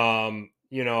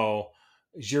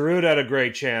 Giroud had a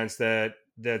great chance that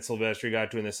Silvestri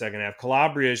got to in the second half.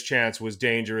 Calabria's chance was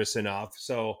dangerous enough.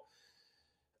 So,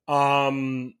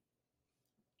 and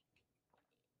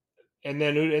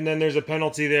then there's a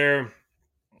penalty there.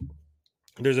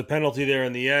 There's a penalty there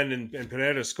in the end, and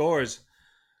Pineda scores.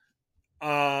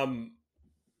 What's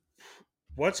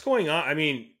going on? I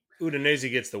mean,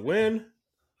 Udinese gets the win.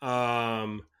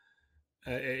 A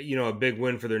big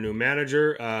win for their new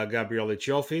manager, Gabriele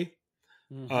Cioffi.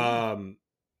 Mm-hmm.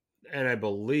 And I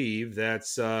believe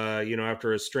that's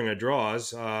after a string of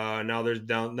draws, now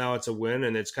it's a win,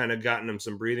 and it's kind of gotten them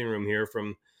some breathing room here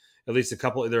from at least a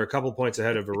couple. They're a couple points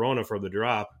ahead of Verona for the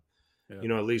drop.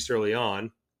 Yeah. At least early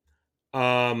on.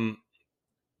 Milan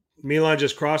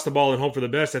just crossed the ball and hope for the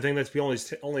best. I think that's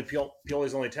Pioli's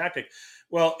only tactic.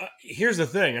 Well, here's the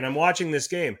thing, and I'm watching this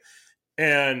game,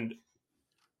 and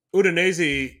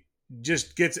Udinese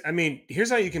just gets. I mean, here's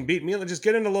how you can beat Milan: just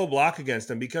get in a low block against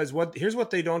them. Because here's what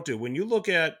they don't do. When you look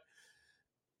at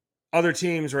other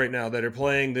teams right now that are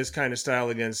playing this kind of style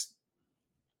against,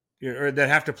 or that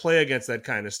have to play against that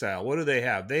kind of style, what do they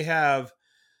have? They have.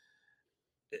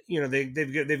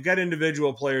 They've got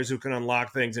individual players who can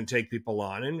unlock things and take people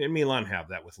on, and Milan have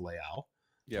that with Leao.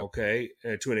 Yep. Okay,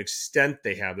 to an extent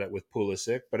they have that with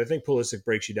Pulisic, but I think Pulisic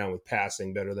breaks you down with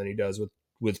passing better than he does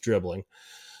with dribbling.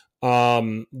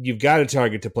 You've got a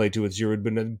target to play to with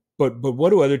Giroud, but what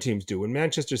do other teams do? When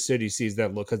Manchester City sees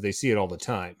that look, because they see it all the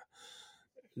time,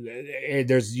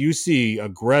 you see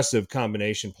aggressive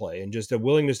combination play and just a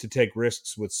willingness to take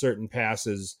risks with certain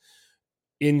passes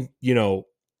in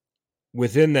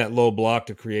within that low block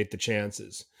to create the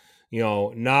chances.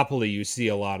 Napoli, you see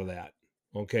a lot of that.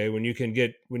 Okay, when you can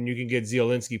get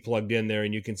Zielinski plugged in there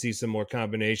and you can see some more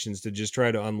combinations to just try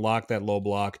to unlock that low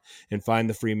block and find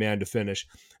the free man to finish.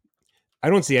 I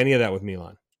don't see any of that with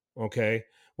Milan. Okay,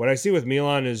 what I see with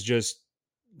Milan is just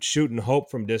shoot and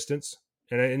hope from distance,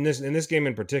 and in this game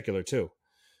in particular too.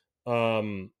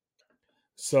 But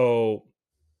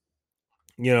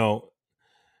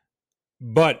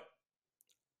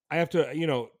I have to,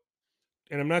 and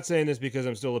I'm not saying this because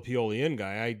I'm still a Pioli in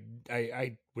guy.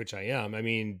 I which I am. I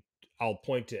mean, I'll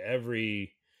point to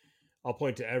every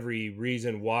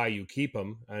reason why you keep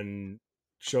him and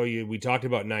show you. We talked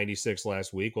about 96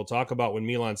 last week. We'll talk about when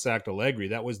Milan sacked Allegri.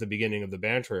 That was the beginning of the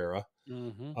banter era.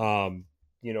 Mm-hmm.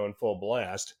 In full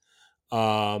blast.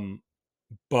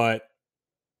 But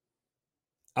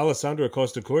Alessandro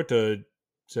Costa Curta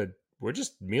said,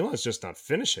 Milan's just not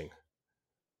finishing.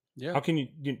 Yeah. How can you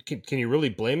really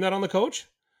blame that on the coach?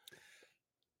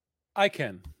 I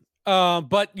can.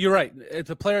 But you're right.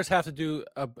 The players have to do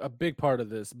a big part of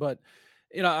this. But,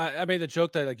 I made the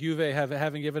joke that like Juve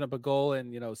having given up a goal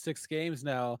in, 6 games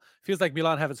now, feels like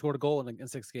Milan haven't scored a goal in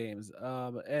 6 games.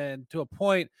 And to a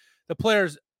point, the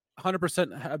players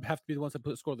 100% have to be the ones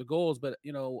that score the goals. But,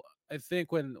 I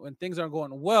think when things aren't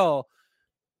going well,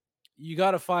 you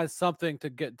got to find something to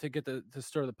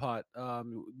stir the pot.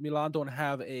 Milan don't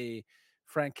have a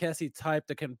Frankesi type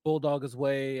that can bulldog his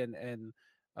way and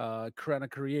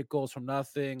create goals from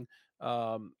nothing.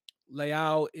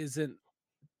 Leao isn't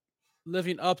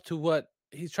living up to what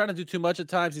he's trying to do too much at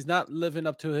times. He's not living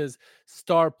up to his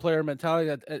star player mentality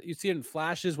that you see it in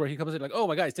flashes where he comes in like, oh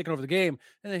my God, he's taking over the game.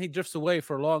 And then he drifts away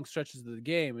for long stretches of the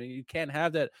game. And you can't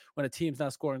have that when a team's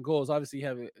not scoring goals. Obviously you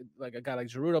have like a guy like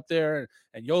Giroud up there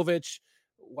and Jovic.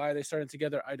 Why are they starting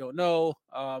together? I don't know.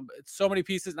 It's so many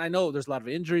pieces. And I know there's a lot of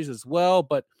injuries as well,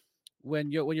 but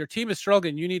when your team is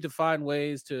struggling, you need to find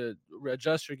ways to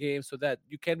adjust your game so that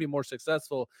you can be more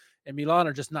successful. And Milan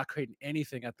are just not creating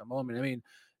anything at the moment. I mean,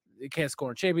 they can't score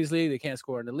in Champions League. They can't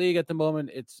score in the league at the moment.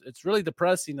 It's really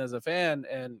depressing as a fan.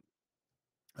 And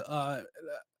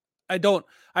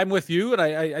I'm with you. And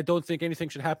I don't think anything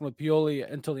should happen with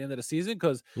Pioli until the end of the season,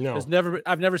 because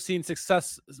I've never seen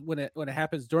success when it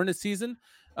happens during the season.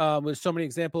 There's so many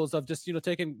examples of just,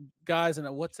 taking guys and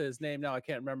what's his name now? I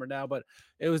can't remember now, but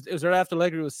it was right after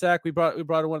Allegri was sacked. We brought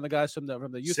one of the guys from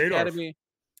the youth academy.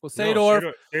 Well,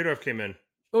 Seedorf came in.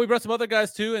 But we brought some other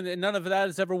guys too, and none of that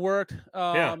has ever worked.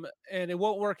 And it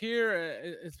won't work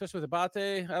here, especially with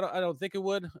Abate. I don't think it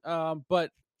would.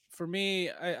 But for me,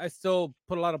 I still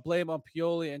put a lot of blame on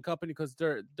Pioli and company because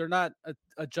they're not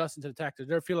adjusting to the tactics.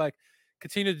 They feel like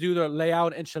continue to do their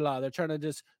layout inshallah. They're trying to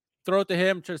just throw it to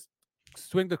him, just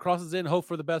swing the crosses in, hope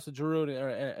for the best with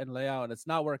Giroud and lay out, and it's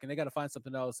not working. They got to find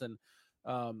something else, and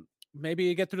maybe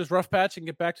you get through this rough patch and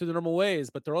get back to the normal ways.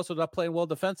 But they're also not playing well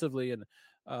defensively, and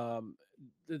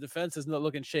the defense is not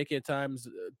looking shaky at times.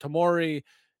 Tomori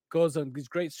goes on these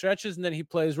great stretches, and then he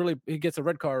gets a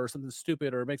red card or something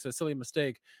stupid or makes a silly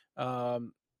mistake.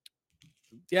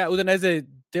 Udinese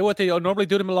did what they normally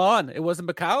do to Milan. It wasn't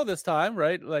Bacao this time,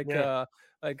 right? Like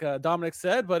Dominic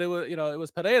said, but it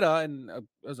was Pereira, and it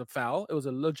was a foul. It was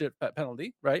a legit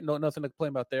penalty, right? Nothing to complain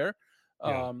about there.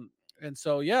 And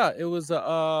so it was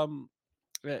an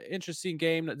interesting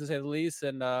game to say the least.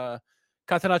 And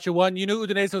Catenaccio won. You knew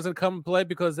Udinese was going to come and play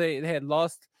because they had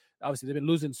lost. Obviously, they've been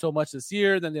losing so much this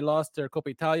year. Then they lost their Coppa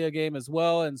Italia game as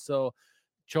well. And so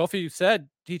Cioffi said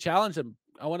he challenged them.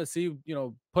 I want to see,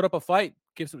 put up a fight,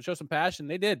 show some passion.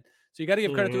 They did. So you got to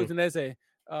give credit to Udinese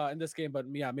in this game. But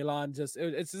Milan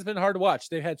it's just been hard to watch.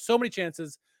 They've had so many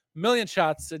chances, million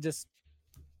shots. It's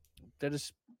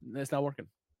not working.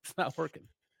 It's not working.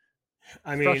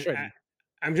 I mean,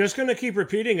 I'm just going to keep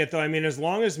repeating it, though. I mean, as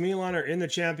long as Milan are in the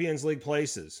Champions League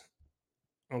places,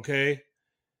 okay,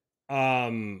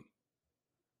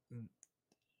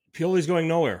 Pioli's going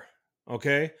nowhere,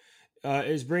 okay?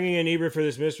 Is bringing in Ibra for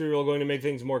this mystery role going to make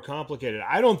things more complicated?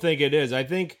 I don't think it is. I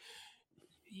think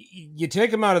you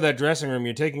take him out of that dressing room,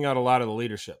 you're taking out a lot of the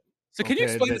leadership. So can you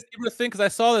explain this Ibra thing? Because I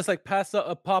saw this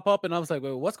pop up, and I was like,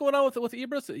 "Wait, what's going on with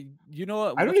Ibra?" So,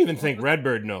 I don't even think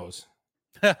Redbird knows.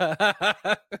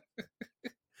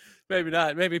 Maybe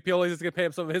not. Maybe Pioli's just gonna pay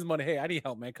him some of his money. Hey, I need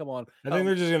help, man. Come on. I think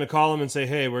they're just gonna call him and say,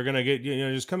 "Hey, we're gonna get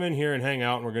just come in here and hang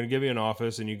out, and we're gonna give you an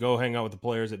office, and you go hang out with the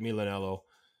players at Milanello,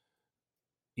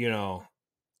 and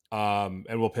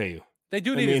we'll pay you." They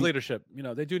do need his leadership.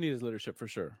 They do need his leadership for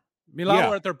sure. Milan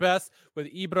were at their best with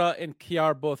Ibra and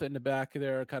Kiar both in the back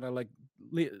there, kind of like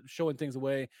showing things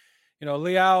away.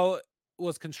 Leao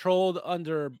was controlled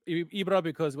under Ibra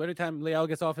because every time Leao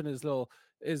gets off in his little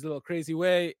crazy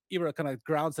way, Ibra kind of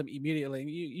grounds him immediately.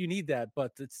 You need that,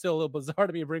 but it's still a little bizarre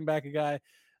to me to bring back a guy.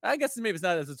 I guess maybe it's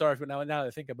not as bizarre now that I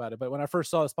think about it. But when I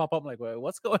first saw this pop up, I'm like, wait,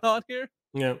 what's going on here?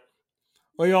 Yeah.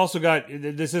 Well, you also got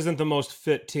this isn't the most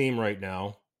fit team right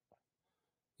now.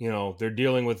 They're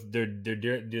dealing with they're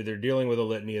dealing with a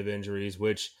litany of injuries,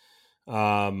 which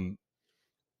they're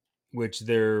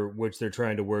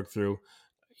trying to work through.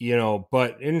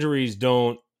 But injuries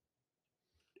don't.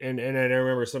 And I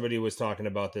remember somebody was talking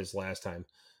about this last time.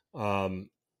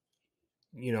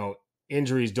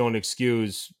 Injuries don't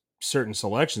excuse certain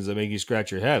selections that make you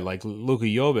scratch your head. Like Luka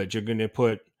Jovic, you're going to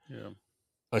put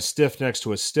a stiff next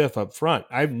to a stiff up front.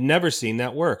 I've never seen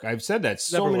that work. I've said that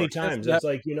so many times. It's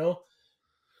like,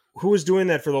 who was doing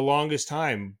that for the longest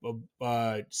time?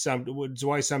 Why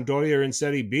Sampdoria are in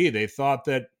Serie B. They thought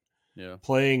that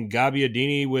playing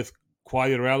Gabbiadini with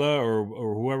Quagliarella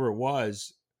or whoever it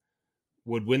was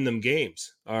would win them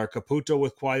games. Or Caputo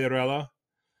with Quagliarella.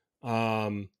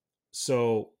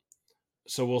 So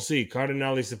we'll see.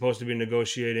 Cardinali's supposed to be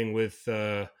negotiating with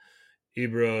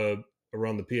Ibra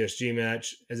around the PSG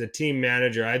match. As a team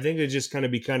manager, I think it's just going to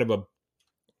be kind of a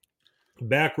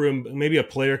backroom, maybe a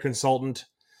player consultant,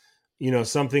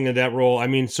 something in that role. I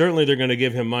mean, certainly they're going to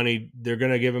give him money. They're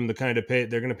going to give him they're going to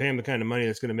pay him the kind of money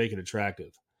that's going to make it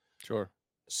attractive. Sure.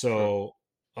 So,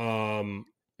 and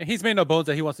he's made no bones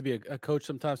that he wants to be a coach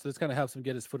sometimes. So this kind of helps him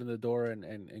get his foot in the door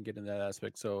and get in that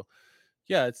aspect. So,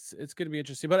 yeah, it's going to be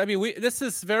interesting. But I mean, this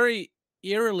is very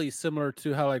eerily similar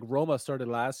to how like Roma started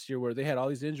last year, where they had all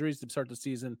these injuries to start the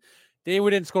season. They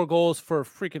didn't score goals for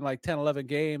freaking like 10, 11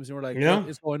 games. And we're like, what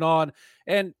is going on?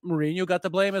 And Mourinho got the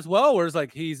blame as well, where it's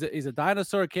like he's a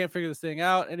dinosaur, can't figure this thing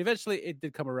out. And eventually it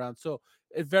did come around. So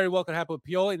it very well could happen with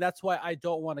Pioli. And that's why I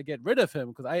don't want to get rid of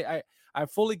him, because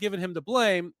I've fully given him the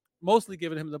blame, mostly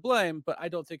given him the blame, but I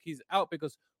don't think he's out,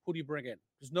 because who do you bring in?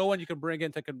 There's no one you can bring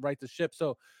in that can right the ship.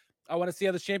 So I want to see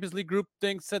how the Champions League group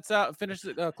thing closes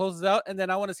out, and then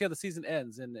I want to see how the season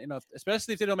ends. And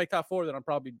especially if they don't make top four, then I'm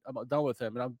done with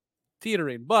him, and I'm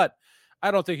teetering. But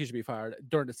I don't think he should be fired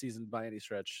during the season by any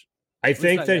stretch. I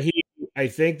think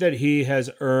that he has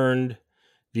earned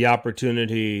the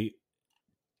opportunity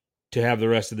to have the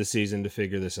rest of the season to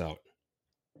figure this out.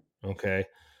 Okay.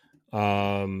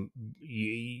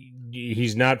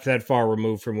 He's not that far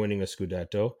removed from winning a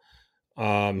Scudetto.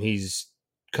 He's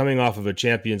coming off of a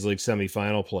Champions League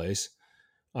semifinal place.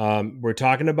 We're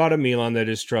talking about a Milan that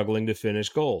is struggling to finish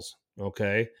goals.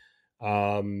 Okay.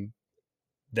 Sometimes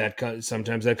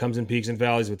that comes in peaks and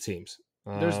valleys with teams.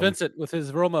 There's Vincent with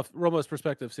his Roma's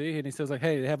perspective. See, and he says like,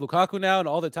 "Hey, they have Lukaku now, and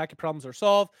all the attacking problems are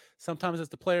solved. Sometimes it's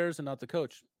the players and not the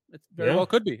coach. It very well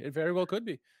could be. It very well could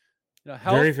be.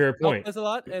 Very fair point. Health plays a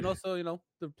lot, and also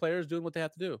the players doing what they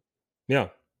have to do. Yeah,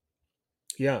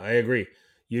 I agree.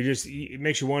 It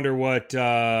makes you wonder what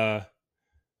having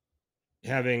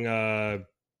they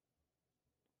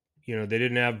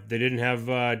didn't have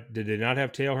did they not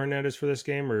have Teo Hernandez for this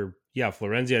game, or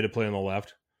Florenzi had to play on the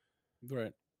left.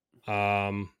 Right.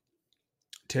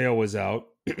 Teo was out.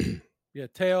 Yeah,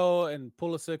 Teo and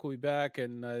Pulisic will be back,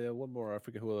 and one more. I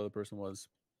forget who the other person was.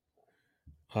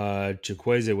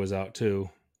 Chukwueze was out too.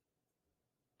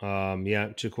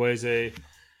 Chukwueze,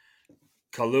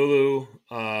 Kalulu,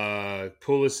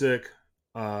 Pulisic.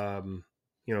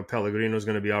 Pellegrino's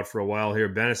going to be out for a while here.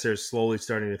 Benacer's slowly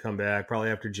starting to come back, probably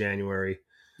after January.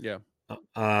 Yeah.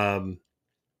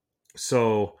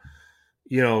 So,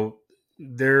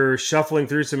 they're shuffling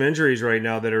through some injuries right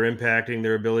now that are impacting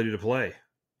their ability to play.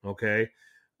 Okay.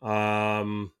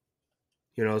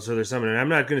 So there's something, and I'm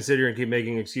not going to sit here and keep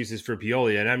making excuses for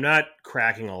Pioli, and I'm not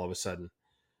cracking all of a sudden.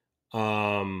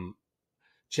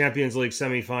 Champions League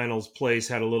semifinals place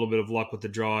had a little bit of luck with the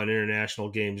draw in international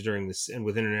games during the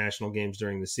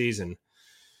season.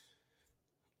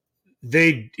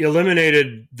 They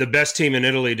eliminated the best team in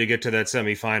Italy to get to that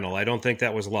semifinal. I don't think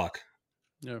that was luck.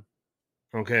 Yeah.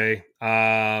 Okay.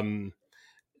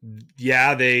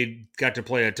 They got to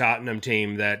play a Tottenham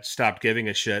team that stopped giving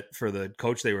a shit for the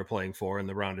coach they were playing for in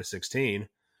the round of 16.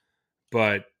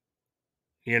 But,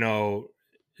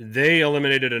 they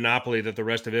eliminated a Napoli that the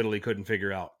rest of Italy couldn't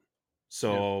figure out.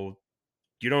 So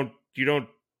you don't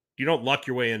luck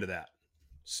your way into that.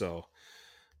 So,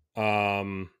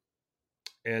 and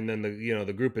then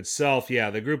the group itself,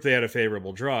 the group, they had a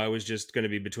favorable draw. It was just going to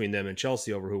be between them and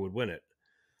Chelsea over who would win it.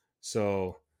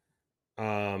 So,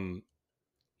 that's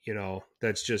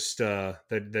just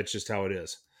that's just how it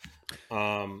is.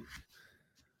 But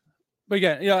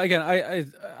again,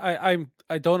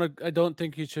 I don't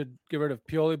think you should get rid of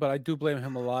Pioli, but I do blame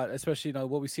him a lot, especially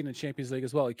what we've seen in Champions League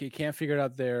as well. Like, you can't figure it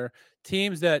out there.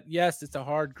 Teams that, yes, it's a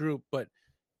hard group, but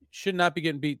should not be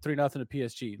getting beat 3-0 to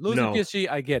PSG. Losing PSG,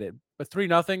 I get it, but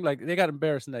 3-0, like, they got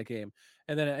embarrassed in that game.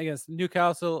 And then against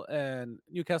Newcastle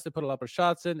put a lot of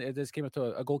shots in. It just came up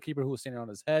to a goalkeeper who was standing on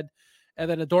his head. And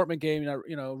then the Dortmund game,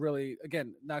 really,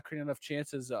 again, not creating enough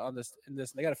chances in this. And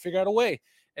they got to figure out a way.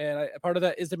 And part of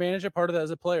that is the manager, part of that is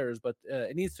the players. But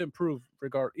it needs to improve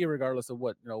regardless of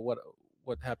what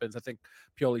happens. I think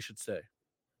Pioli should stay.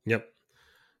 Yep.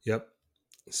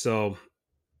 So,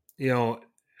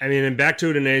 and back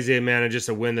to Udinese, man, and just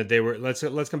a win that they were. Let's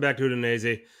come back to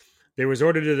Udinese. They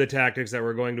resorted to the tactics that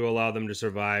were going to allow them to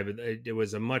survive. It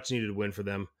was a much needed win for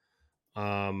them.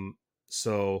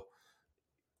 So,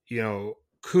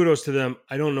 kudos to them.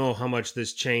 I don't know how much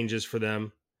this changes for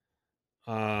them,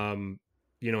 in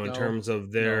terms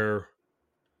of their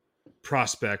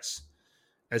prospects.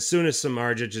 As soon as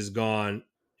Samardzic is gone,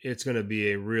 it's going to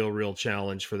be a real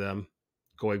challenge for them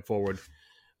going forward.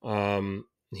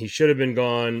 He should have been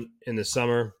gone in the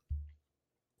summer.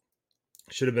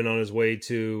 Should have been on his way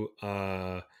to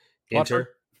Inter.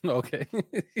 Okay.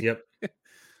 Yep.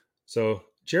 So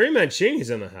Jerry Mancini's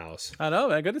in the house. I know,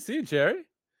 man. Good to see you, Jerry.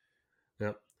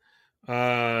 Yep.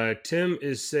 Tim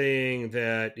is saying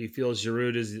that he feels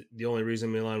Giroud is the only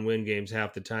reason Milan win games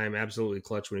half the time. Absolutely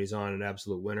clutch when he's on, an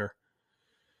absolute winner.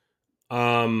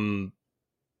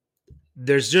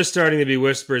 There's just starting to be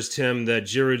whispers, Tim, that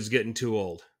Giroud's getting too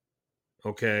old.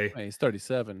 Okay. He's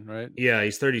 37, right? Yeah,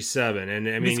 he's 37. And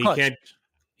I mean, he can't,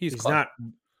 he's not,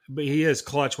 but he is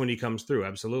clutch when he comes through.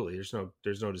 Absolutely. There's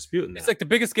no dispute in that. It's like the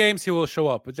biggest games he will show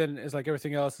up, but then it's like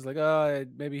everything else is like,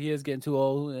 maybe he is getting too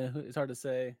old. It's hard to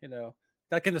say, not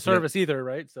getting the service either,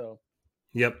 right? So.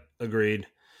 Yep. Agreed.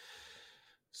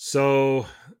 So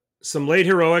some late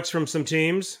heroics from some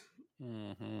teams.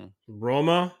 Mm-hmm.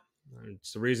 Roma.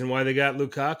 It's the reason why they got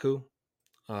Lukaku.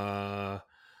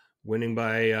 Winning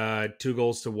by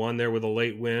 2-1 there with a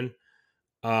late win.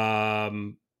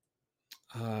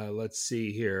 Let's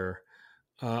see here.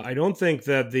 I don't think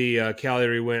that the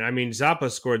Cagliari win. I mean, Zappa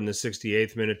scored in the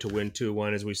 68th minute to win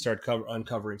 2-1 as we start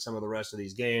uncovering some of the rest of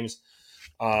these games.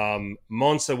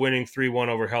 Monza winning 3-1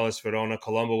 over Hellas Verona.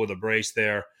 Colombo with a brace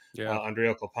there. Yeah.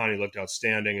 Andrea Clopani looked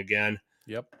outstanding again.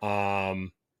 Yep.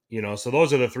 So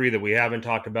those are the three that we haven't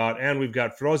talked about. And we've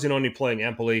got Frosinone playing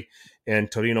Empoli and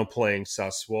Torino playing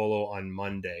Sassuolo on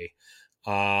Monday.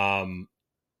 But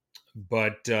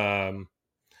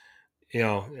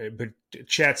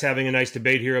chat's having a nice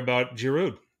debate here about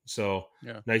Giroud. So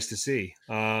nice to see.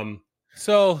 But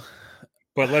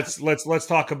let's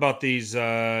talk about these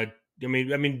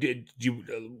did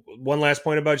you one last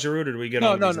point about Giroud, or do we get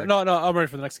no, on? No. I'm ready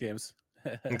for the next games.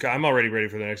 Okay, I'm already ready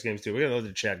for the next games too. We got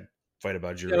to chat fight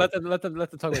about Giroud. Yeah, let them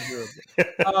talk about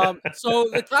Giroud. So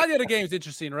the Cagliari game is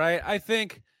interesting, right? I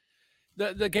think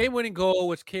the game winning goal,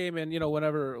 which came in,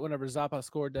 whenever Zappa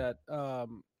scored that,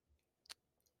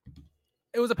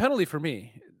 it was a penalty for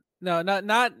me. No,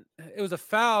 not. It was a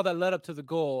foul that led up to the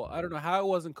goal. I don't know how it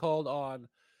wasn't called on.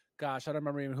 Gosh, I don't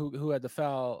remember even who had the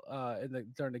foul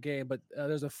during the game, but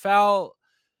there's a foul.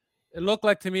 It looked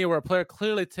like to me where a player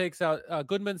clearly takes out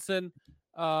Goodmanson,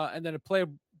 and then a player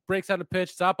breaks down the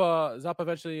pitch. Zappa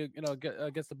eventually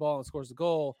gets the ball and scores the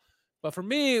goal. But for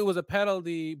me, it was a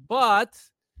penalty. But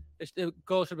the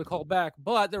goal should have been called back.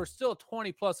 But there were still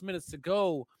 20 plus minutes to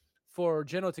go for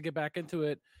Genoa to get back into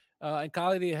it. And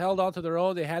Cagliari held on to their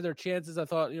own. They had their chances. I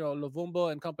thought,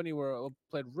 Lovumbo and company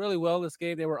played really well this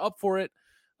game. They were up for it.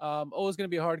 Always going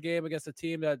to be a hard game against a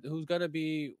team who's going to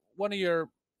be one of your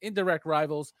indirect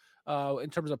rivals in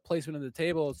terms of placement in the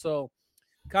table. So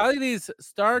Cagliari's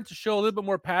starting to show a little bit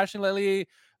more passion lately.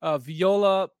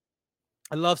 Viola,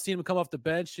 I love seeing him come off the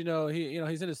bench. He's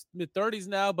in his mid-30s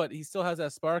now, but he still has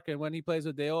that spark. And when he plays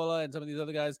with Deola and some of these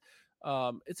other guys,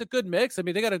 it's a good mix. I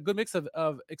mean, they got a good mix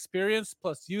of experience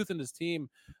plus youth in this team.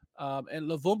 And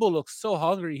Lovumbo looks so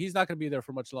hungry. He's not going to be there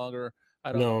for much longer,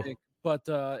 I don't think. But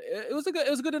it was a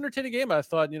good entertaining game. I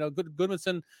thought,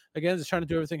 Goodmanson again is trying to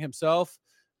do everything himself.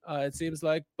 It seems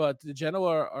like, but the Genoa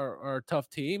are a tough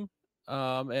team,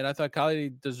 and I thought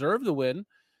Cagliari deserved the win.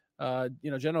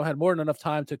 Genoa had more than enough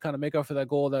time to kind of make up for that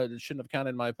goal that it shouldn't have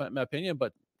counted in my opinion.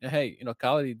 But hey,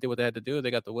 Cagliari did what they had to do.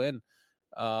 They got the win,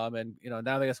 and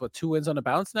now they got 2 wins on the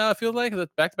bounce. Now I feel like the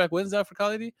back-to-back wins now for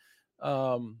Cagliari.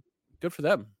 Good for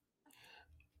them.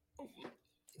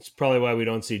 It's probably why we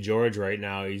don't see George right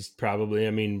now. He's probably,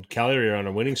 Cagliari are on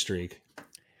a winning streak.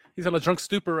 He's on a drunk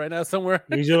stupor right now somewhere.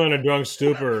 He's on a drunk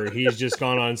stupor. He's just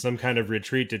gone on some kind of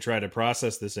retreat to try to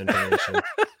process this information.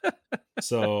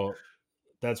 So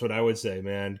that's what I would say,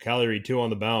 man. Cagliari 2 on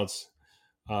the bounce.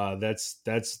 That's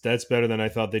better than I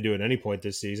thought they'd do at any point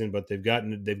this season, but they've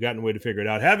gotten a way to figure it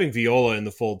out. Having Viola in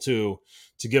the fold too,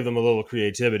 to give them a little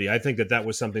creativity. I think that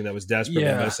was something that was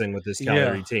desperately missing with this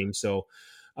Cagliari team. So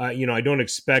I don't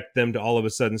expect them to all of a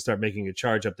sudden start making a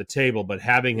charge up the table, but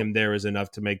having him there is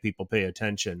enough to make people pay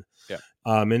attention. Yeah.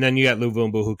 And then you got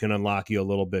Luvumbu who can unlock you a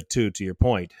little bit too, to your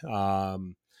point. Genoa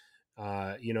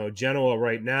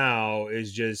right now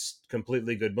is just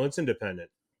completely Goodmunds independent.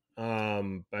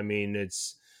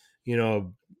 It's,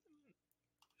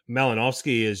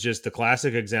 Malinowski is just the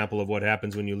classic example of what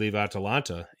happens when you leave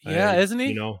Atalanta. Yeah, isn't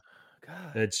he? God.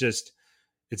 It's just,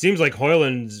 it seems like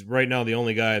Højlund's right now the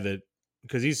only guy that,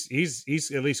 because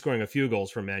he's at least scoring a few goals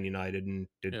for Man United, and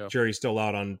jury's still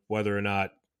out on whether or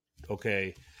not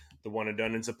the one and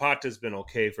done. And Zapata's been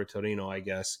okay for Torino, I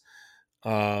guess.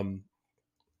 But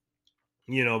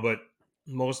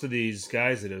most of these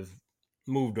guys that have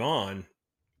moved on,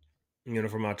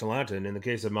 from Atalanta, and in the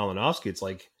case of Malinowski, it's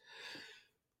like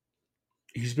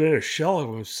he's been a shell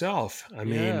of himself.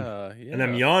 And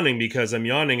I'm yawning because I'm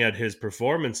yawning at his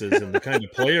performances and the kind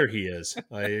of player he is.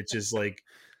 It's just like,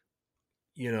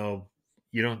 maybe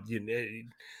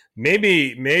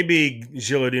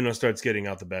Gilardino starts getting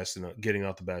out the best in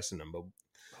him, but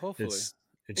hopefully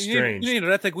it's strange. You need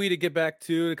Retegui to get back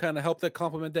to kind of help that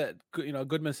complement that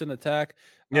Goodmanson attack.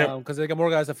 Because they got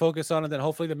more guys to focus on, and then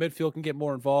hopefully the midfield can get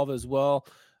more involved as well.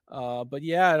 But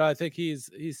I think he's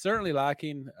certainly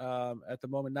lacking at the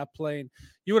moment, not playing.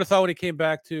 You would have thought when he came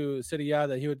back to Serie A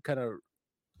that he would kind of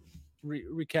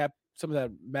recap some of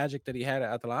that magic that he had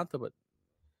at Atalanta, but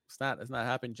it's not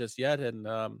happening just yet. And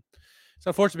it's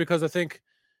unfortunate because I think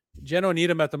Genoa need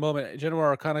him at the moment. Genoa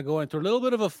are kind of going through a little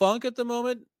bit of a funk at the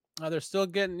moment. They're still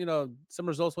getting some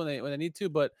results when they need to,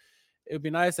 but it would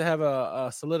be nice to have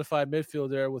a solidified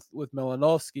midfield there with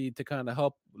Malinowski to kind of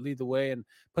help lead the way and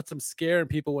put some scare in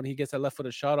people when he gets that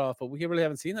left-footed shot off. But we really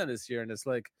haven't seen that this year, and it's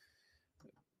like,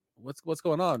 what's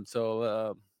going on?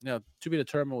 So to be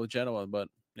determined with Genoa, but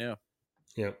yeah.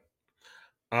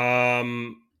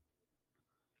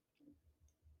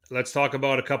 Let's talk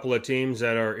about a couple of teams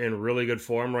that are in really good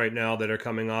form right now that are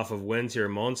coming off of wins here.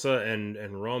 Monza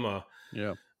and Roma.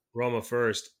 Yeah. Roma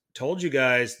first. Told you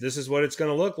guys this is what it's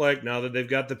going to look like now that they've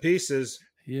got the pieces.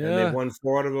 Yeah. And they've won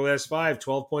 4 out of the last 5,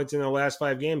 12 points in their last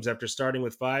 5 games after starting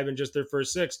with 5 in just their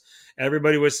first 6.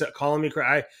 Everybody was calling me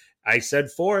crazy. I said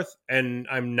 4th, and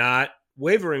I'm not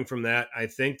wavering from that. I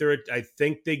think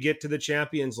they get to the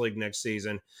Champions League next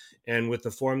season. And with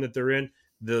the form that they're in,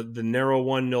 the narrow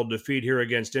 1-0 defeat here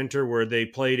against Inter, where they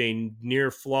played a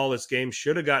near flawless game,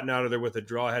 should have gotten out of there with a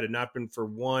draw had it not been for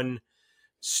one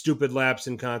stupid lapse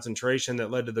in concentration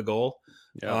that led to the goal.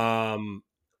 Yeah.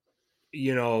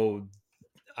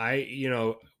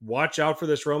 Watch out for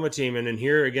this Roma team, and in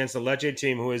here against the Lecce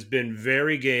team, who has been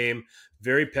very game,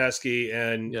 very pesky,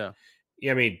 and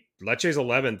I mean Lecce's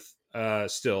 11th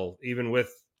still, even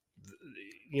with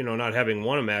not having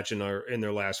won a match in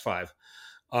their last 5.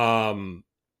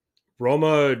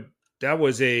 Roma, that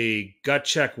was a gut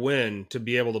check win to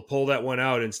be able to pull that one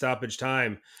out in stoppage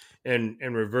time and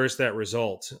reverse that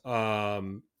result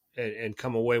and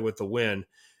come away with the win.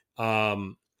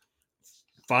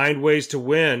 Find ways to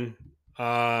win,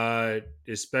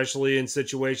 especially in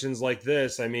situations like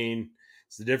this. I mean,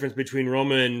 it's the difference between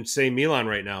Roma and, say, Milan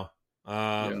right now.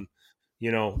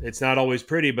 It's not always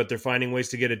pretty, but they're finding ways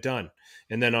to get it done.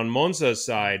 And then on Monza's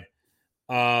side,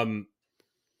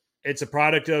 it's a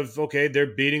product of, okay,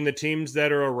 they're beating the teams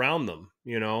that are around them,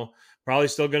 probably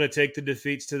still going to take the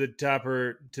defeats to the top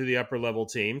or to the upper level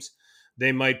teams.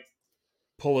 They might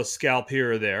pull a scalp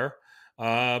here or there,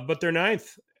 but they're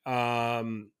ninth.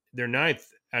 They're ninth.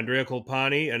 Andrea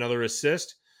Colpani, another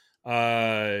assist.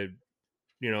 Colombo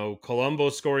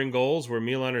scoring goals where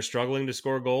Milan are struggling to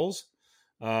score goals.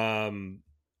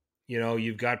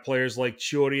 You've got players like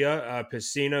Chioria,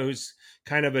 Pessina, who's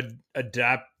kind of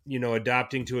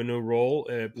adapting to a new role,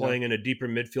 playing in a deeper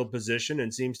midfield position,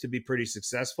 and seems to be pretty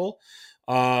successful.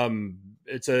 I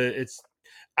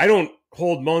don't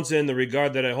hold Monza in the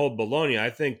regard that I hold Bologna. I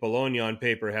think Bologna on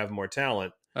paper have more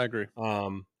talent. I agree.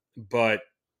 But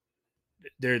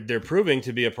they're proving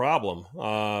to be a problem.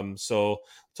 So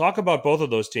talk about both of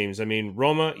those teams. I mean,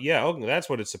 Roma, that's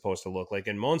what it's supposed to look like.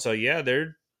 And Monza,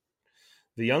 they're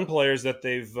the young players that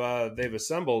they've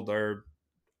assembled are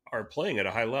playing at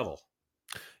a high level.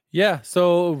 Yeah,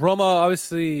 so Roma,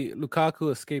 obviously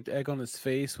Lukaku escaped egg on his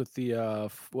face with the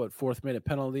 4th minute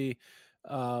penalty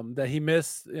that he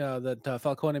missed, that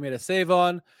Falcone made a save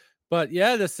on. But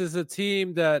yeah, this is a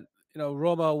team that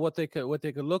Roma, what they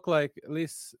could look like, at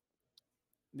least.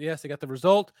 Yes, they got the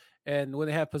result, and when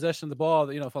they have possession of the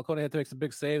ball, Falcone had to make some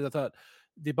big saves. I thought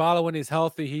Dybala, when he's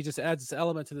healthy, he just adds this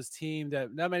element to this team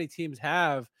that not many teams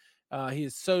have. He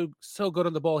is so good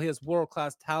on the ball. He has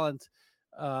world-class talent,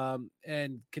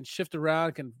 and can shift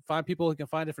around, can find people, he can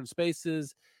find different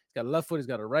spaces. He's got a left foot, he's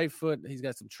got a right foot, he's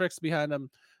got some tricks behind him.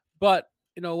 But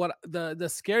what the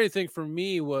scary thing for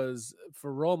me was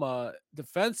for Roma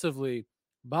defensively,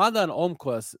 Banda and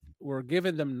Omquist were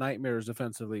giving them nightmares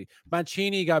defensively.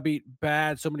 Mancini got beat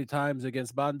bad so many times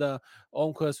against Banda.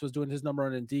 Omquist was doing his number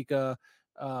on Indica.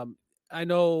 I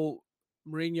know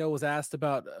Mourinho was asked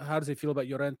about how does he feel about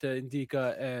Llorente,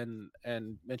 Indica, and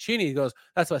Mancini. He goes,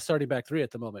 that's my starting back 3 at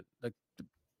the moment. Like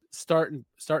starting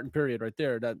period right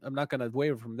there. That I'm not going to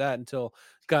waver from that until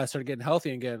guys start getting healthy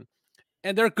again.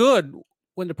 And they're good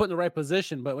when they're put in the right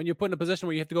position, but when you're put in a position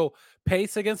where you have to go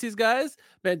pace against these guys,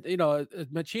 man,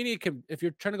 Mancini can, if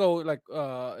you're trying to go like,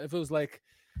 if it was like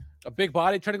a big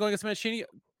body trying to go against Mancini,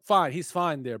 fine, he's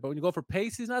fine there. But when you go for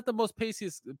pace, he's not the most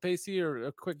pacey or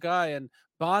a quick guy. And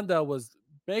Banda was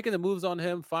making the moves on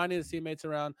him, finding his teammates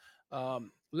around.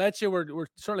 Lecce, we're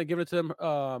certainly giving it to him.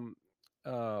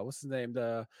 What's his name?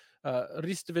 The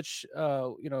Ristovic,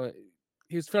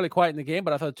 he was fairly quiet in the game,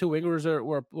 but I thought 2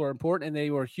 wingers were important, and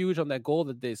they were huge on that goal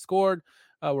that they scored,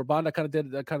 where Banda kind of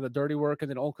did the dirty work, and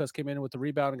then Olcas came in with the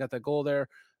rebound and got that goal there.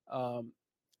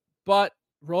 But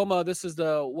Roma, this is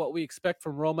what we expect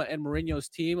from Roma and Mourinho's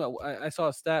team. I saw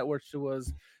a stat which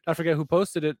was, I forget who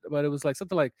posted it, but it was like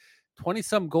something like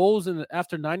 20-some goals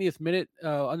after 90th minute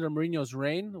under Mourinho's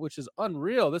reign, which is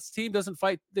unreal. This team doesn't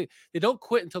fight. They don't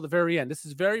quit until the very end. This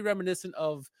is very reminiscent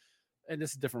of, and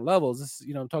this is different levels. This,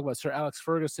 I'm talking about Sir Alex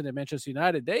Ferguson at Manchester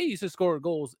United. They used to score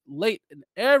goals late in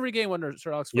every game under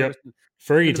Sir Alex Ferguson.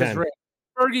 Fergie time.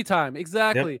 Fergie time,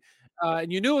 exactly. Yep.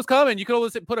 And you knew it was coming. You could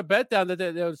always put a bet down that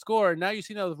they would score. And now you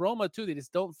see now with Roma too, they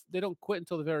don't quit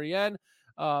until the very end.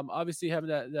 Obviously having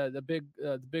the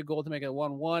big goal to make it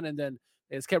 1-1, and then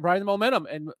it's kept riding the momentum.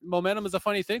 And momentum is a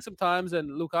funny thing sometimes. And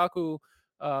Lukaku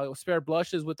spared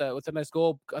blushes with a nice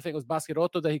goal. I think it was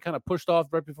Baschirotto that he kind of pushed off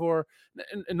right before,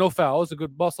 and no foul. It was a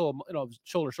good muscle,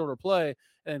 shoulder play,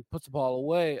 and puts the ball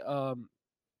away.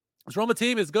 This Roma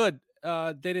team is good.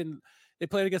 They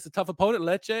played against a tough opponent,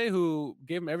 Lecce, who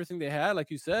gave them everything they had,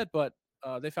 like you said, but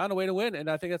they found a way to win, and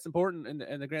I think that's important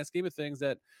in the grand scheme of things,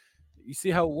 that you see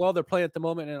how well they're playing at the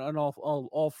moment and on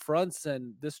all fronts,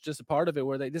 and this is just a part of it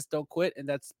where they just don't quit, and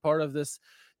that's part of this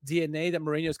DNA that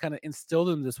Mourinho's kind of instilled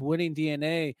in, this winning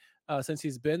DNA since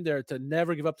he's been there, to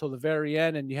never give up till the very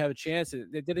end, and you have a chance.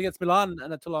 They did against Milan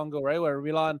not too long ago, right, where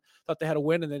Milan thought they had a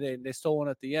win, and then they stole one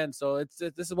at the end. So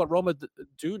this is what Roma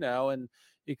do now, and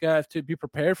you have to be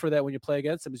prepared for that when you play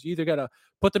against them. You either got to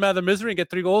put them out of their misery and get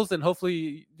 3 goals, and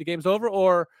hopefully the game's over,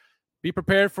 or be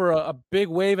prepared for a big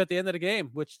wave at the end of the game,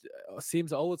 which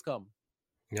seems to always come.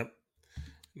 Yep.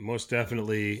 Most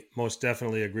definitely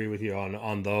agree with you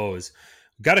on those.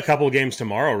 We've got a couple of games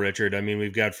tomorrow, Richard. I mean,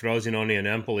 we've got Frosinone and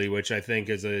Empoli, which I think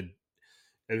is if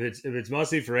it's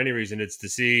must-see for any reason, it's to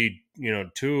see,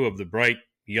 two of the bright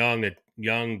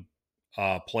young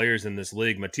players in this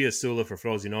league. Mattias Sula for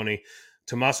Frosinone,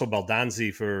 Tommaso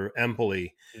Baldanzi for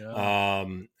Empoli. Yeah.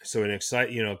 So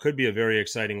could be a very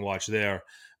exciting watch there.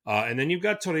 And then you've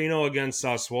got Torino against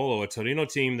Sassuolo, a Torino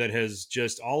team that has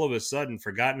just all of a sudden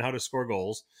forgotten how to score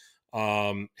goals,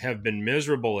 have been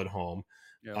miserable at home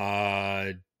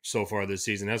so far this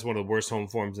season. Has one of the worst home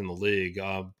forms in the league.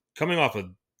 Coming off a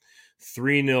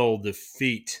 3-0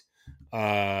 defeat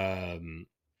at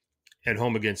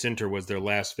home against Inter was their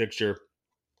last fixture.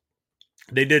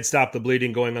 They did stop the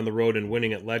bleeding going on the road and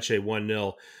winning at Lecce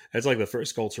 1-0. That's like the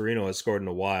first goal Torino has scored in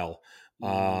a while.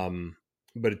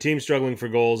 But a team struggling for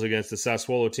goals against the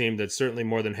Sassuolo team that's certainly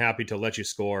more than happy to let you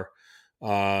score.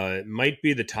 Might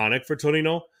be the tonic for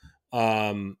Torino,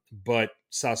 but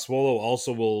Sassuolo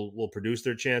also will produce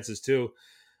their chances too.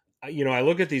 I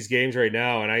look at these games right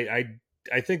now, and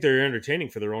I think they're entertaining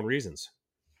for their own reasons.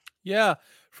 Yeah,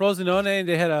 Frosinone,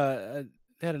 they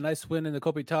had a nice win in the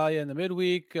Coppa Italia in the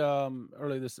midweek,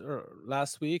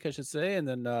 last week, I should say, and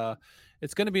then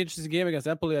it's going to be an interesting game against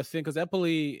Empoli, I think, because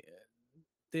Empoli,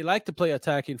 they like to play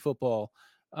attacking football,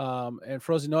 and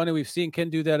Frosinone we've seen can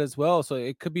do that as well. So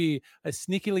it could be a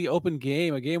sneakily open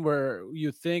game, a game where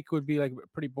you think would be like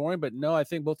pretty boring, but no, I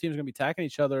think both teams are going to be attacking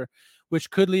each other, which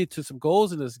could lead to some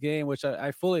goals in this game, which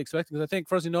I fully expect, because I think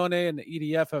Frosinone and the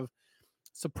EDF have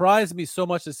surprised me so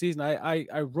much this season. I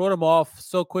wrote them off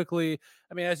so quickly.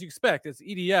 I mean, as you expect, it's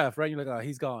EDF, right? You're like, oh,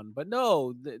 he's gone. But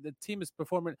no, the team is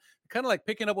performing kind of like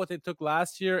picking up what they took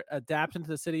last year, adapting to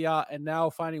the Serie A, and now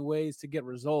finding ways to get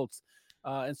results.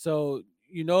 And so,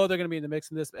 they're going to be in the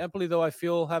mix in this. Empoli, though, I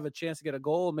feel have a chance to get a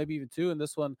goal, maybe even 2 in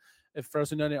this one if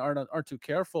Frosinone aren't too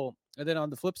careful. And then on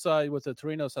the flip side with the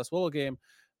Torino-Sassuolo game,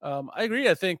 I agree.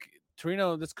 I think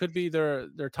Torino, this could be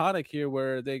their tonic here,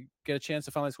 where they get a chance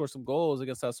to finally score some goals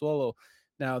against Sassuolo.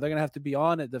 Now they're gonna have to be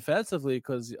on it defensively,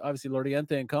 because obviously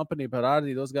Loriente and company,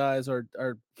 Berardi, those guys are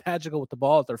magical with the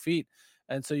ball at their feet,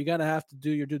 and so you're gonna have to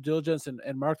do your due diligence and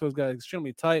mark those guys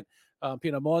extremely tight.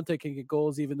 Pinamonte can get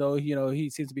goals, even though he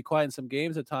seems to be quiet in some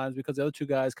games at times, because the other 2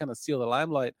 guys kind of steal the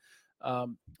limelight.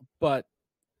 But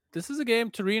this is a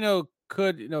game Torino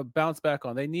could bounce back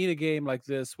on. They need a game like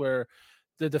this where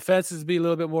the defenses be a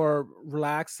little bit more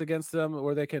relaxed against them,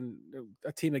 where they can,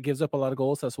 a team that gives up a lot of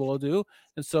goals, that's what they'll do.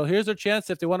 And so here's their chance,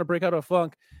 if they want to break out of a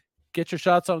funk, get your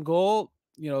shots on goal.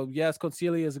 Yes,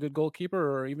 Consigli is a good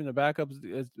goalkeeper, or even the backup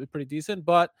is pretty decent,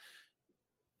 but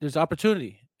there's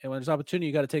opportunity. And when there's opportunity,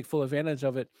 you got to take full advantage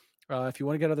of it. If you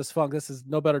want to get out of this funk, this is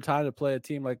no better time to play a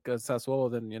team like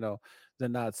Sassuolo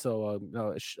than not. So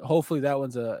hopefully that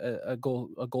one's a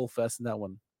goal fest in that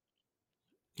one.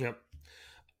 Yep.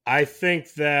 I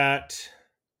think that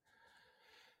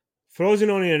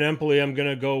Frosinone and Empoli, I'm going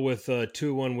to go with a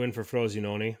 2-1 win for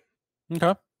Frosinone.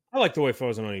 Okay. I like the way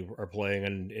Frosinone are playing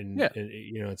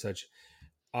and such.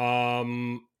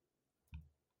 Man,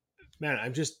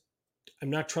 I'm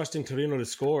not trusting Torino to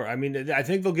score. I mean, I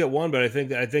think they'll get one, but I think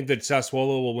that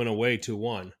Sassuolo will win away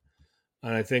 2-1.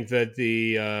 And I think that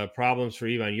the problems for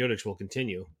Ivan Juric will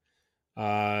continue.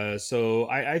 So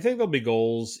I think there'll be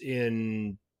goals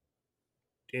in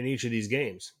each of these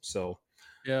games. So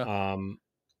yeah.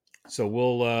 So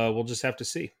we'll just have to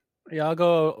see. Yeah, I'll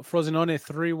go Frosinone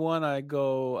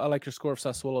 3-1. I like your score of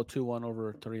Sassuolo 2-1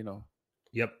 over Torino.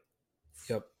 Yep.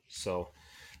 So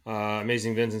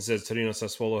Amazing Vincent says Torino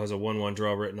Sassuolo has a 1-1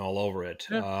 draw written all over it.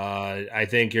 Yeah. I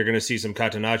think you're going to see some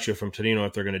Catenaccio from Torino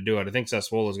if they're going to do it. I think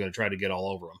Sassuolo is going to try to get all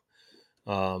over them.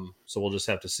 So we'll just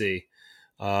have to see.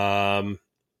 We'll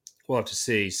have to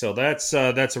see. So that's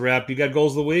a wrap. You got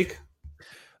goals of the week?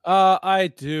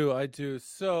 I do.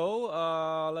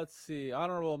 So let's see.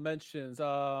 Honorable mentions.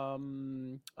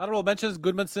 Goodmanson,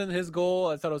 his goal.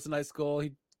 I thought it was a nice goal.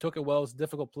 He took it well. It was a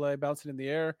difficult play, bouncing in the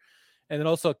air. And then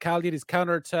also Cagliari's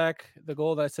counterattack, the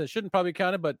goal that I said shouldn't probably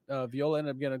count it, but Viola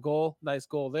ended up getting a goal. Nice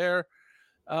goal there.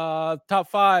 Top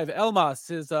 5, Elmas,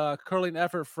 his curling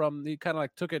effort he kind of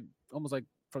like took it almost like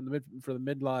from the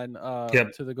midline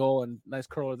to the goal, and nice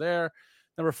curler there.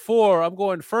 Number 4, I'm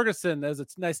going Ferguson. There's a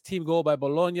nice team goal by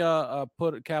Bologna,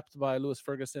 capped by Lewis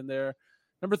Ferguson there.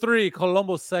 Number 3,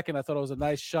 Colombo's second. I thought it was a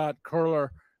nice shot,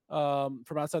 curler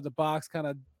from outside the box, kind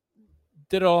of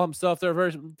did it all himself there.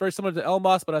 Very, very similar to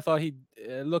Elmas, but I thought he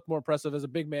looked more impressive as a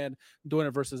big man doing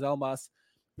it versus Elmas.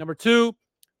 Number 2,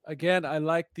 again, I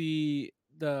like the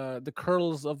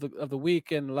curls of the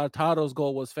week, and Lautaro's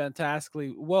goal was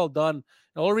fantastically well done.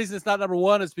 The only reason it's not number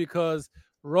one is because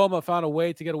Roma found a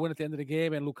way to get a win at the end of the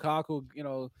game, and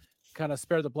Lukaku, kind of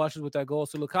spared the blushes with that goal.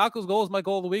 So Lukaku's goal is my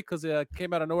goal of the week because it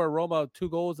came out of nowhere. Roma 2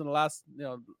 goals in the last,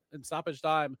 in stoppage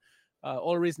time.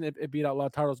 Only reason it beat out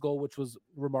Lautaro's goal, which was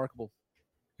remarkable.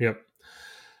 Yep.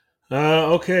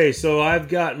 Okay, so I've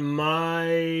got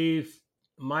my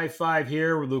 5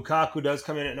 here. Lukaku does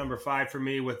come in at number 5 for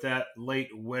me with that late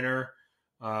winner.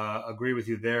 Agree with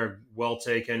you there. Well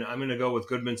taken. I'm going to go with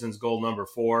Goodmanson's goal number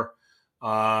 4.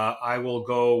 I will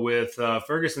go with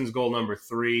Ferguson's goal number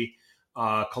 3.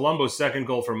 Colombo's second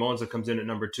goal for Monza comes in at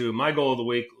number 2. My goal of the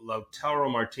week, Lautaro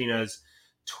Martinez,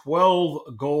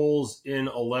 12 goals in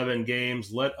 11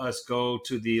 games. Let us go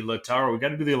to the Lautaro. We got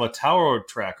to do the Lautaro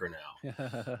tracker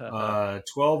now.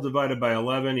 12 divided by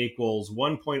 11 equals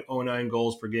 1.09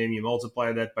 goals per game. You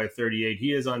multiply that by 38.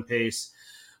 He is on pace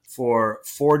for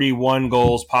 41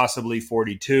 goals, possibly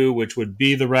 42, which would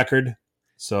be the record.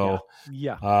 So,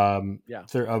 of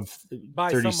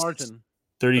by 30, some margin.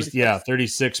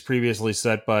 36 previously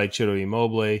set by Ciro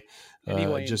Immobile.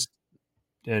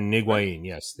 And Higuain,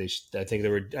 yes. I think they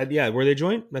were, were they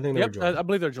joint? I think they were joint. I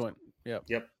believe they're joint.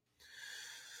 Yep.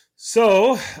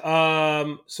 So,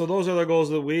 those are the goals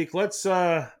of the week. Let's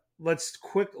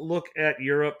quick look at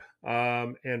Europe,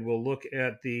 and we'll look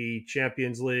at the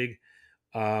Champions League.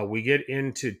 We get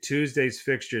into Tuesday's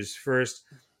fixtures first.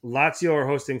 Lazio are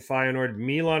hosting Feyenoord.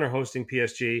 Milan are hosting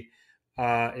PSG.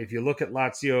 If you look at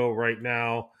Lazio right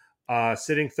now,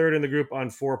 sitting third in the group on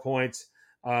 4 points,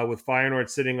 with Feyenoord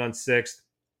sitting on 6th.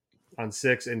 And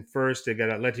first, they got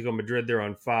Atletico Madrid there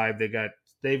on 5.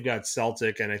 They've got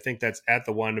Celtic, and I think that's at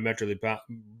the Wanda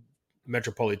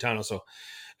Metropolitano. So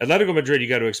Atletico Madrid, you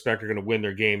got to expect are going to win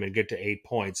their game and get to 8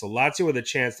 points. So Lazio with a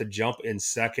chance to jump in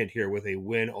second here with a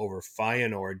win over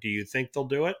Feyenoord. Do you think they'll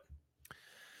do it?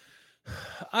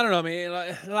 I don't know. I mean,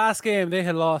 last game they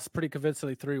had lost pretty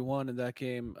convincingly 3-1 in that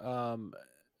game.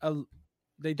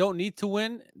 They don't need to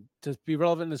win to be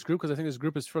relevant in this group because I think this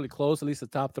group is fairly close. At least the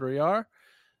top 3 are.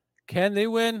 Can they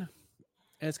win?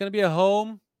 And it's going to be at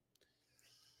home.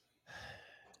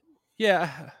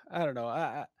 Yeah, I don't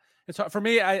know. It's hard for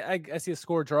me. I see a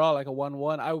score draw, like a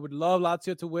 1-1. I would love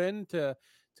Lazio to win to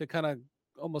kind of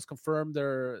almost confirm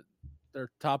their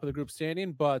top of the group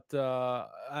standing. But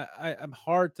I'm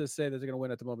hard to say that they're going to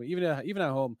win at the moment, even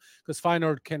at home, because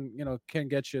Feyenoord can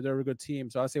get you. They're a good team,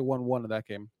 so I say 1-1 in that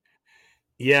game.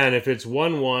 Yeah, and if it's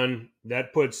 1-1,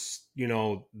 that puts,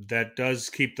 that does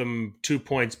keep them 2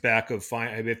 points back of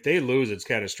Feyenoord. I mean, if they lose, it's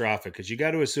catastrophic because you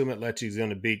got to assume that Lecce's going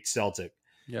to beat Celtic.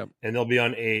 Yep. And they'll be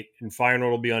on 8, and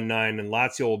Feyenoord will be on 9, and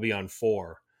Lazio will be on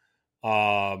 4.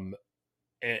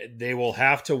 They will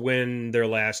have to win their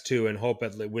last 2 and hope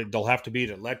they'll have to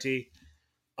beat Atleti,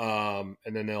 and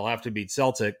then they'll have to beat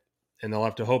Celtic, and they'll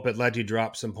have to hope Atleti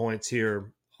drops some points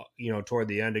here, toward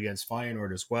the end against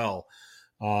Feyenoord as well.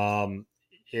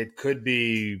 It could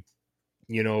be,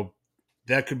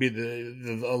 that could be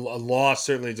a loss.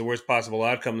 Certainly, is the worst possible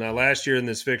outcome. Now, last year in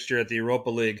this fixture at the Europa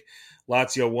League,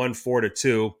 Lazio won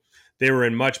 4-2. They were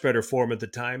in much better form at the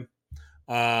time.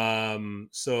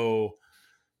 So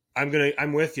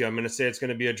I'm with you. I'm gonna say it's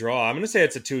gonna be a draw. I'm gonna say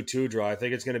it's a 2-2 draw. I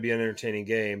think it's gonna be an entertaining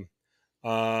game.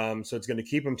 So it's gonna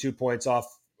keep them 2 points off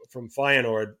from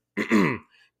Feyenoord,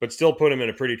 but still put them in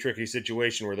a pretty tricky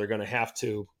situation where they're gonna have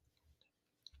to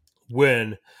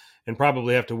win and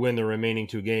probably have to win the remaining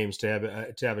 2 games to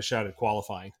have a shot at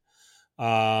qualifying.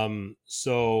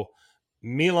 So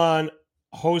Milan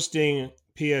hosting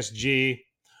PSG.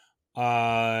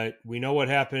 We know what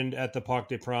happened at the Parc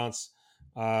des Princes.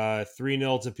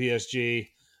 3-0 to PSG.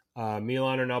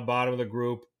 Milan are now bottom of the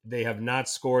group. They have not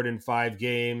scored in 5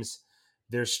 games.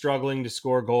 They're struggling to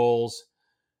score goals.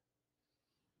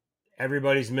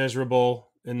 Everybody's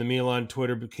miserable in the Milan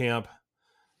Twitter camp.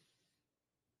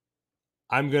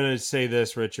 I'm going to say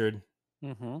this, Richard,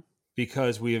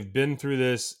 because we have been through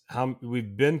this.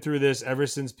 We've been through this ever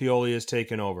since Pioli has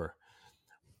taken over.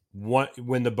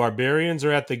 When the barbarians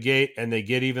are at the gate and they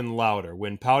get even louder,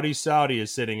 when Pouty Saudi is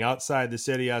sitting outside the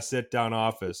Serie A sit-down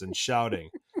office and shouting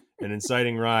and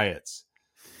inciting riots,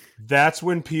 that's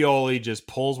when Pioli just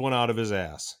pulls one out of his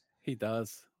ass. He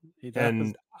does.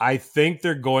 And I think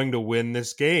they're going to win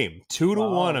this game.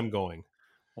 2-1, I'm going.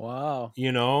 Wow.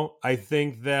 I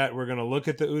think that we're going to look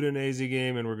at the Udinese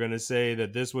game and we're going to say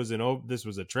that this was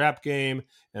a trap game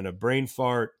and a brain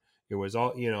fart. It was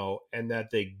all, and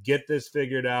that they get this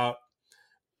figured out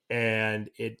and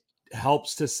it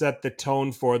helps to set the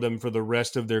tone for them for the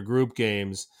rest of their group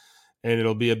games, and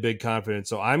it'll be a big confidence.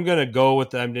 So I'm going to go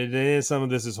with them. Some of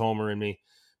this is Homer in me,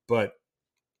 but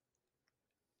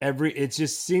it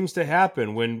just seems to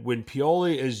happen when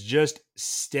Pioli is just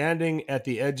standing at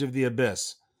the edge of the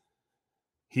abyss.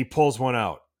 He pulls one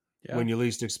out when you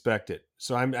least expect it.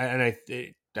 So I'm gonna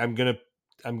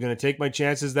take my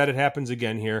chances that it happens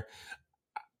again here.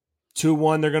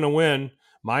 2-1, they're gonna win.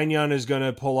 Maignan is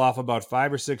gonna pull off about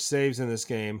 5 or 6 saves in this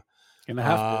game,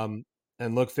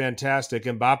 and look fantastic.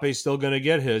 Mbappe's still gonna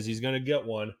get his. He's gonna get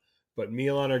one, but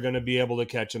Milan are gonna be able to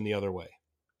catch him the other way.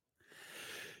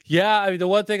 Yeah, I mean, the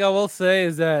one thing I will say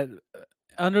is that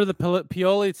under the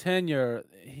Pioli tenure,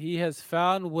 he has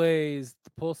found ways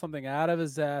to pull something out of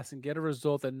his ass and get a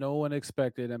result that no one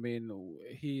expected. I mean,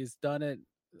 he's done it.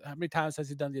 How many times has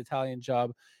he done the Italian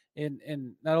job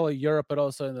in not only Europe but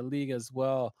also in the league as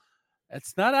well?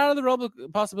 It's not out of the realm of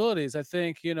possibilities. I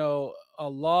think, a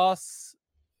loss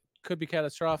could be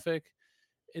catastrophic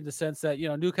in the sense that,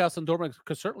 Newcastle and Dortmund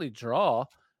could certainly draw,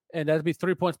 and that'd be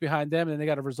 3 points behind them, and they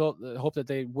got a result. Hope that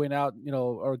they win out,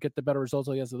 or get the better results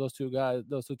against those two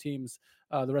teams,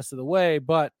 the rest of the way.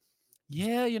 But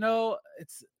yeah,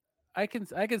 I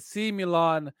can see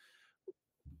Milan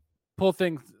pull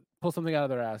something out of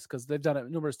their ass because they've done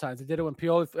it numerous times. They did it when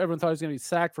Pioli, everyone thought he was going to be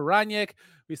sacked for Ranić.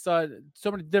 We saw it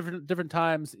so many different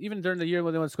times, even during the year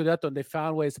when they won Scudetto, and they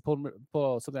found ways to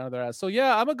pull something out of their ass. So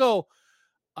yeah, I mean,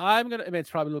 it's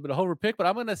probably a little bit of a homer pick, but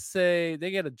I'm gonna say they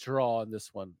get a draw in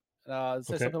this one.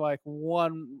 Say something like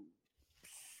 1-1.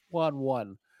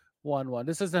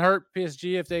 This doesn't hurt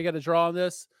PSG if they get a draw on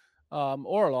this,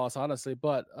 or a loss, honestly.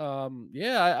 But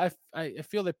yeah, I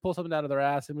feel they pull something out of their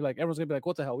ass and be like, everyone's gonna be like,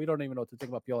 "What the hell? We don't even know what to think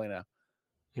about Pioli now."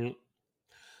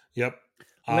 Yep.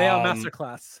 Leo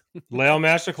masterclass. Leo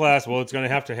masterclass. Well, it's gonna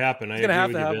have to happen. It's gonna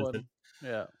have to have one.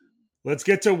 Yeah. Let's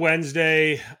get to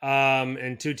Wednesday,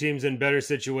 and two teams in better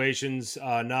situations,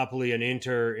 Napoli and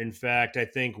Inter. In fact, I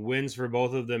think wins for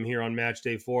both of them here on match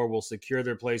day 4 will secure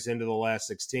their place into the last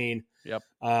 16. Yep.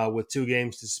 With 2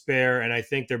 games to spare, and I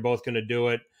think they're both going to do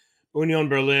it. Union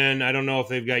Berlin, I don't know if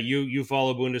they've got you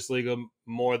follow Bundesliga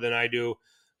more than I do.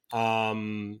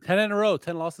 10 in a row,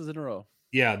 10 losses in a row.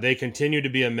 Yeah, they continue to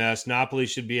be a mess. Napoli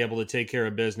should be able to take care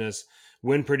of business,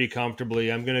 win pretty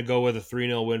comfortably. I'm going to go with a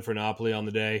 3-0 win for Napoli on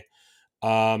the day.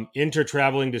 Inter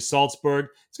traveling to Salzburg.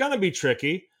 It's going to be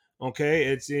tricky. Okay.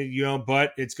 It's,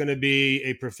 but it's going to be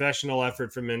a professional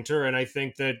effort from Inter. And I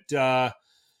think that,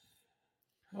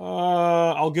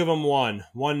 I'll give them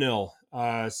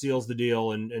 1-0, seals the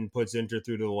deal and puts Inter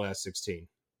through to the last 16.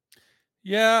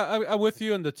 Yeah. I'm with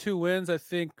you on the 2 wins. I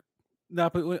think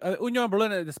Napoli, Union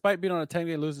Berlin, despite being on a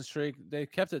 10-game losing streak, they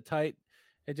kept it tight.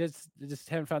 They just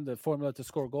haven't found the formula to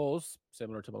score goals,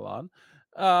 similar to Milan.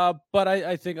 But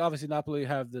I think obviously Napoli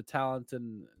have the talent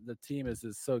and the team is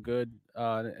so good,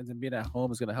 and then being at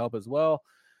home is going to help as well.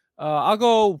 I'll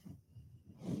go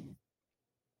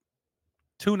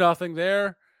 2-0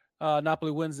 there.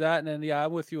 Napoli wins that, and then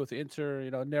I'm with you with the Inter.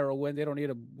 Narrow win. They don't need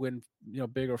to win,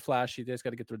 big or flashy. They just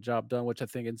got to get their job done, which I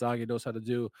think Inzaghi knows how to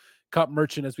do. Cup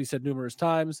merchant, as we said numerous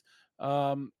times.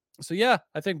 So yeah,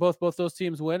 I think both those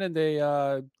teams win, and they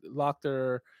lock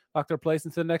their place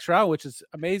into the next round, which is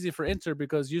amazing for Inter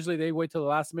because usually they wait till the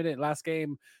last minute, last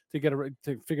game to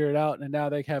figure it out, and now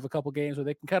they have a couple games where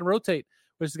they can kind of rotate,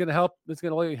 which is going to help. It's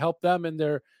going to really help them in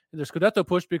their Scudetto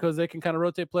push because they can kind of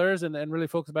rotate players and really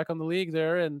focus back on the league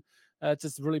there, and it's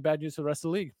just really bad news for the rest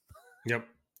of the league. Yep,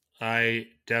 I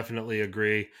definitely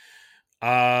agree.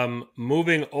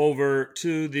 Moving over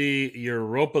to the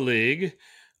Europa League.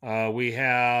 We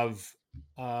have,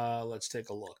 let's take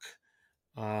a look.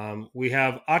 We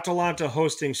have Atalanta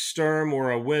hosting Sturm,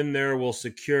 where a win there will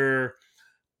secure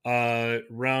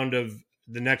round of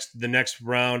the next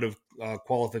round of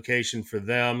qualification for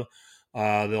them.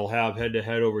 They'll have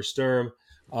head-to-head over Sturm.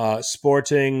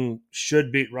 Sporting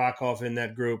should beat Rakov in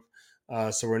that group,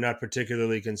 so we're not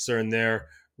particularly concerned there.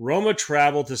 Roma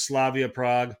travel to Slavia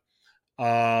Prague.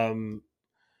 On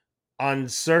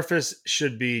surface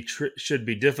should be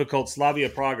difficult. Slavia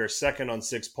Prague are second on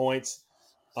 6 points.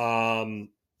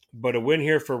 But a win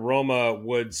here for Roma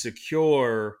would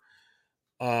secure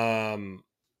a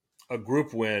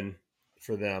group win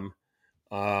for them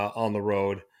on the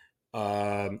road.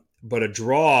 But a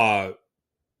draw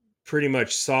pretty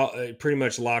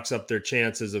much locks up their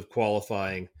chances of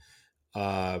qualifying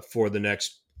for the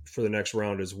next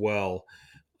round as well.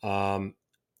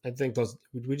 I think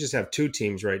we just have 2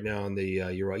 teams right now in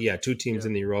the Euro. Yeah, 2 teams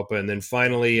in the Europa, and then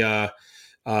finally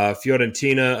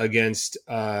Fiorentina against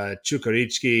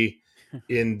Čukarički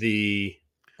in the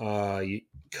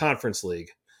Conference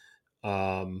League.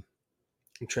 I'm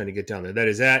trying to get down there. That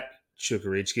is at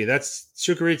Čukarički.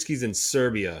 Čukarički's in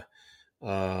Serbia,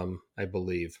 I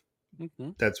believe.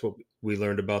 Mm-hmm. That's what we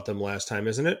learned about them last time,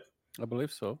 isn't it? I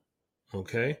believe so.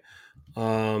 Okay.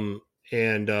 And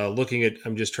looking at,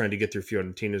 I'm just trying to get through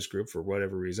Fiorentina's group for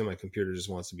whatever reason. My computer just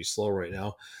wants to be slow right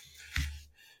now.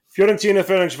 Fiorentina,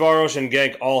 Ferencvaros, and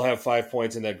Genk all have 5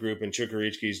 points in that group, and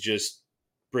Čukarički's just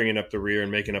bringing up the rear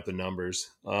and making up the numbers.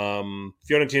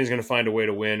 Fiorentina's going to find a way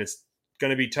to win. It's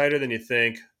going to be tighter than you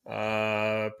think.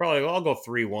 Probably I'll go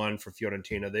 3-1 for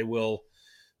Fiorentina. They will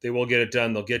get it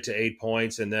done. They'll get to 8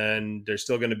 points, and then they're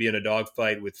still going to be in a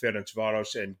dogfight with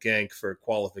Ferencvaros and Genk for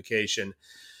qualification.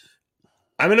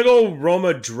 I'm going to go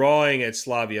Roma drawing at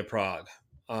Slavia Prague,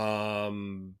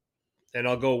 and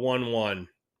I'll go 1-1.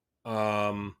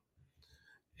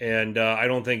 And I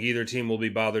don't think either team will be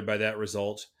bothered by that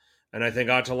result. And I think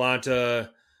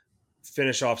Atalanta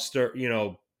finish off Sturm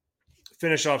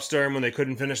when they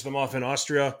couldn't finish them off in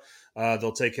Austria.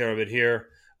 They'll take care of it here.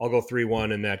 I'll go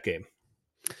 3-1 in that game.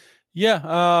 Yeah,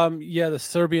 the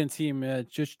Serbian team,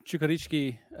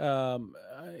 Čukarički.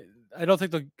 I don't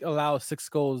think they'll allow 6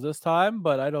 goals this time,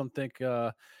 but I don't think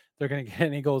they're going to get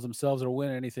any goals themselves or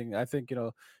win anything. I think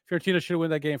Fiorentina should win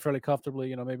that game fairly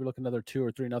comfortably. Maybe look another 2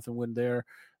 or 3-0 win there.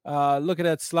 Looking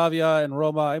at Slavia and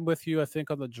Roma, I'm with you. I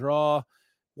think on the draw,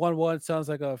 1-1 sounds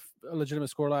like a legitimate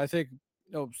scoreline. I think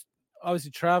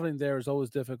obviously traveling there is always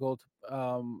difficult,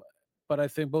 but I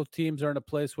think both teams are in a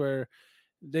place where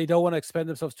they don't want to expend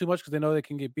themselves too much because they know they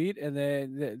can get beat, and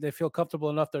they feel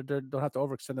comfortable enough that they don't have to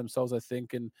overextend themselves, I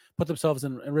think, and put themselves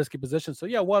in risky positions. So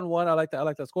yeah, 1-1. I like that. I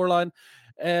like that scoreline,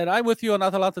 and I'm with you on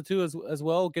Atalanta too as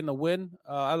well, getting a win.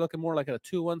 I look at more like a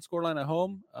 2-1 scoreline at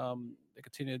home. They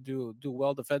continue to do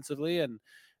well defensively and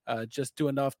just do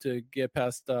enough to get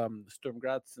past Sturm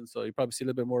Graz, and so you probably see a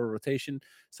little bit more rotation.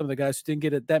 Some of the guys who didn't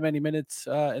get that many minutes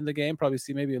in the game probably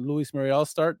see maybe a Luis Muriel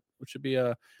start, which would be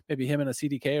maybe him and a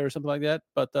CDK or something like that.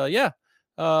 But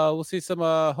we'll see some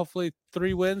hopefully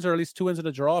 3 wins or at least 2 wins in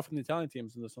a draw from the Italian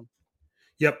teams in this one.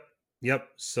 Yep.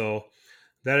 So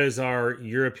that is our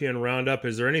European roundup.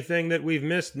 Is there anything that we've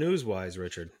missed news-wise,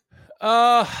 Richard?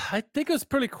 I think it was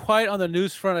pretty quiet on the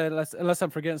news front, unless I'm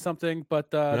forgetting something.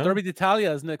 But Derby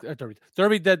d'Italia is next.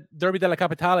 Derby della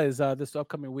Capitale is this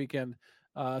upcoming weekend.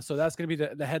 So that's going to be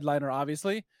the headliner,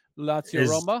 obviously.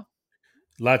 Lazio-Roma.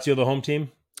 Lazio the home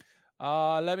team?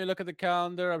 Let me look at the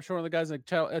calendar. I'm sure one of the guys in the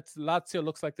chat, it's Lazio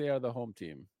looks like they are the home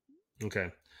team. Okay.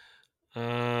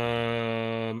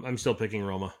 I'm still picking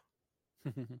Roma.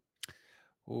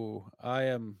 Ooh, I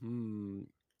am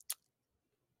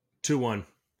 2-1.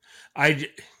 I'm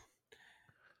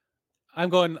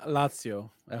going Lazio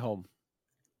at home.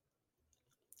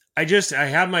 I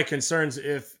have my concerns.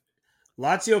 If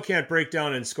Lazio can't break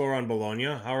down and score on Bologna,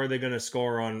 how are they going to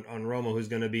score on Roma, who's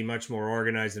going to be much more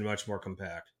organized and much more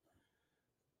compact?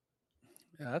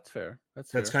 Yeah, that's fair.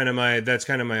 That's kind of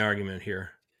my argument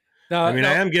here. Now, I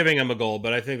am giving them a goal,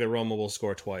 but I think that Roma will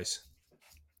score twice.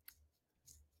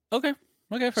 Okay,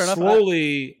 fair enough.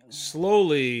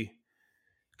 Slowly,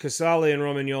 Casale and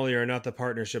Romagnoli are not the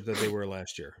partnership that they were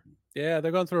last year. Yeah,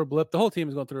 they're going through a blip. The whole team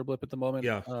is going through a blip at the moment.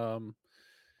 Yeah. I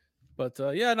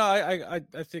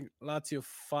think Lazio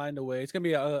find a way. It's gonna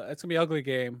be an ugly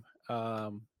game.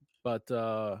 But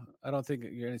I don't think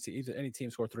you're going to see any team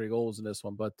score 3 goals in this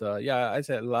one. But I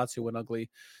said Lazio win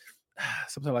ugly,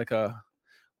 something like a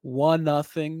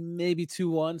 1-0, maybe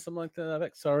 2-1, something like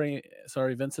that. Sorry,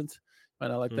 Vincent, might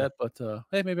not like that, but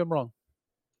hey, maybe I'm wrong.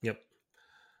 Yep.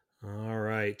 All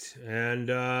right, and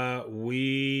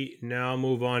we now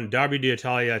move on. Derby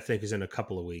d'Italia, I think, is in a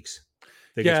couple of weeks.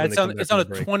 It's on the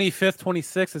 25th,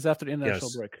 26th. Is after the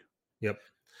international break. Yep.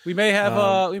 We may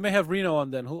have Reno on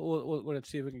then. We'll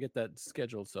see if we can get that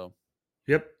scheduled. So.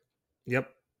 Yep, that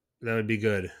would be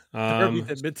good. Derby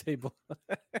to mid-table.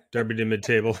 Derby to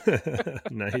mid-table.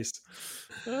 Nice.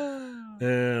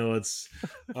 We're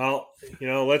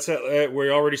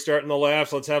already starting the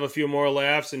laughs. Let's have a few more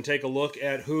laughs and take a look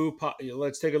at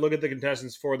let's take a look at the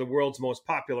contestants for the world's most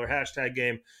popular hashtag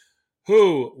game.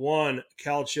 Who won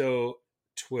Calcio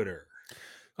Twitter?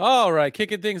 All right,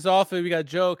 kicking things off, we got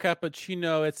Joe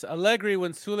Cappuccino. It's Allegri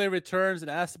when Sule returns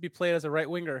and asked to be played as a right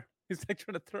winger. He's like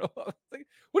trying to throw up. Like,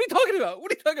 what are you talking about?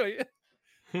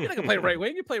 You're not going to play right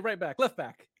wing. You play right back, left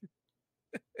back.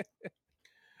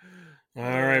 All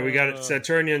right, we got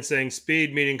Saturnian saying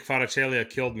speed meeting Kvaratskhelia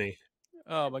killed me.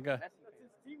 Oh, my God. That's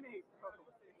his teammate.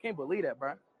 Can't believe that,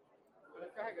 bro.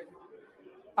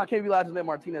 I can't be Latin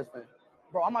Martinez fan.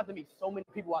 Bro, I'm about to meet so many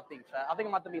people, I think, Chad. I think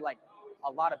I'm about to meet, like,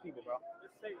 a lot of people, bro.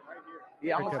 Right here.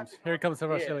 Yeah, here comes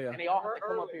Kvaratskhelia. Yeah, and they all have to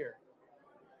come up here.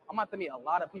 I'm about to meet a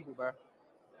lot of people, bro.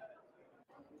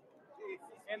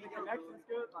 And the connection's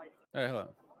good. Like. All right, hold on.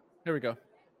 Here we go.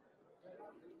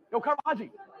 Yo, Karaji.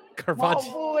 Carvajal. My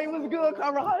boy was good,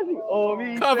 Carvajal. Oh,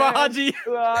 me. Carvajal.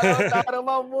 I thought of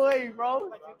my boy, bro.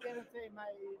 But you can't say my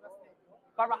last name.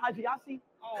 Carvajal.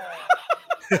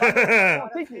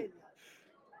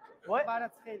 What?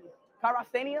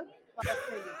 Karastania?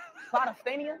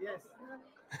 Karastania? Yes.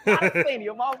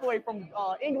 Karastania, my boy from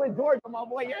England, Georgia, my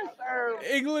boy. Yes, sir.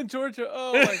 England, Georgia.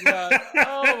 Oh my god.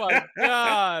 Oh my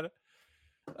god.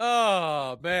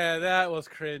 Oh man, that was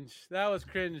cringe.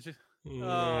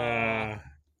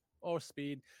 Or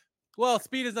Speed. Well,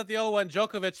 Speed is not the only one.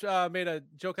 Djokovic made a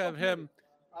joke out of him.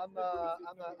 I'm a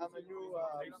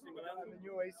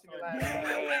new AC Milan.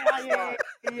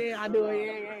 Yeah, I do.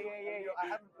 Yeah. I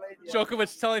haven't played yet.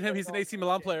 Djokovic telling him he's an AC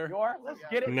Milan player. Let's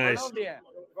get it. Nice.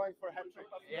 Going for a hat trick.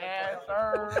 Yes,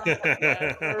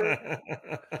 sir.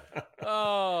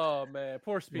 Oh man,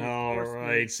 poor Speed. All poor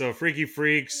right, Speed. so Freaky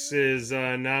Freaks is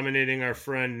nominating our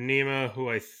friend Nima, who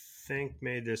I think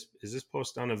made this. Is this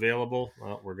post unavailable?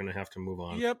 Well, we're gonna have to move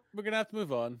on. Yep, we're gonna have to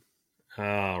move on.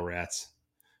 Oh, rats!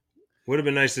 Would have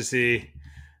been nice to see,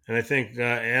 and I think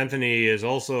Anthony is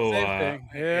also. Same thing.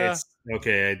 Yeah. It's,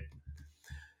 okay.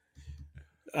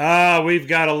 We've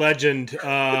got a legend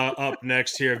up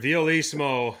next here,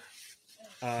 Violissimo.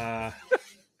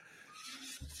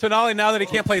 Tonali, now that he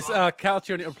can't play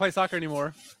calcio or play soccer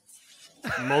anymore.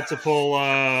 Multiple.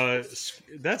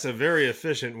 That's a very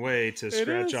efficient way to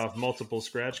scratch is. off multiple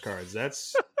scratch cards.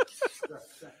 That's.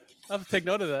 I'll have to take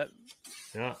note of that.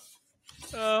 Yeah.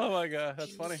 Oh my god,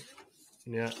 that's funny.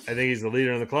 Yeah, I think he's the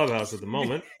leader in the clubhouse at the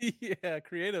moment. Yeah,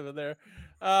 creative in there.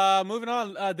 Moving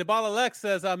on, Dybala Lex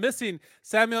says, missing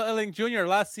Samuel Elling Jr.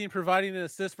 last seen providing an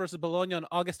assist versus Bologna on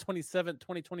August 27,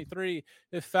 2023.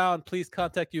 If found, please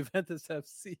contact Juventus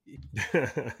FC.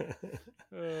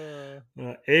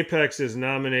 Apex is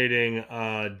nominating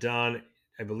Don,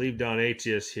 I believe Don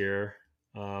Atius here.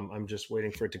 I'm just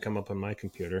waiting for it to come up on my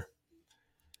computer.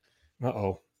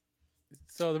 Uh-oh.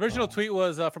 So the original tweet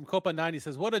was from Copa 90.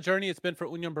 Says, what a journey it's been for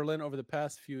Union Berlin over the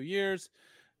past few years.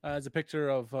 As a picture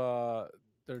of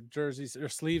their jerseys, their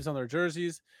sleeves on their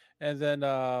jerseys. And then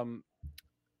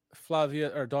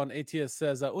Flavia or Don Atius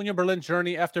says, Union Berlin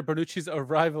journey after Bonucci's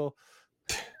arrival.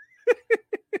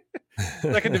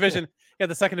 Second division. Yeah,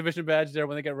 the second division badge there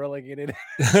when they get relegated.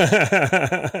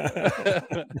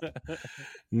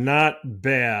 Not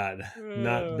bad.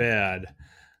 Not bad.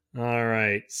 All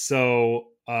right. So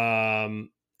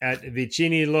at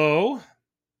Vicini Low,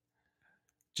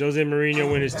 Jose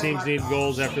Mourinho when his teams need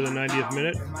goals after the 90th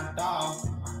minute.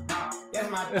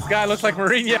 This guy looks like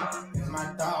Mourinho.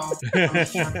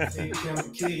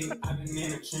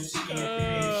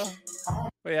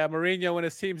 But yeah, Mourinho when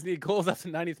his teams need goals after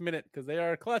the 90th minute because they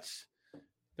are clutch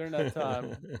during that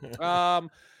time.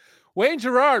 Wayne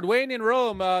Gerard, Wayne in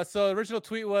Rome. So the original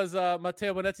tweet was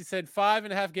Matteo Bonetti said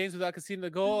 5.5 games without conceding the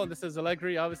goal. And this is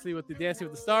Allegri, obviously, with the Dancing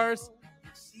with the Stars.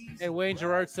 And Wayne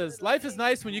Gerard says, life is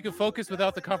nice when you can focus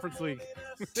without the Conference League.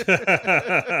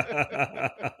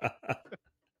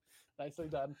 Nicely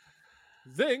done.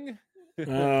 Zing.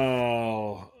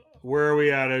 Oh, where are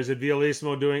we at? Is it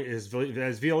Violissimo doing? Has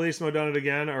Violissimo done it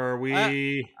again, or are we?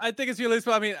 I think it's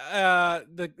Violissimo. I mean,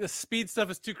 the speed stuff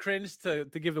is too cringe to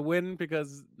give the win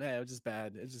because it's just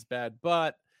bad. It's just bad.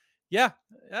 But yeah,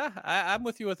 I'm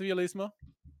with you with Violissimo.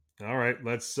 All right,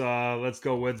 let's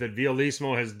go with it.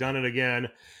 Violissimo has done it again.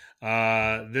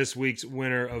 This week's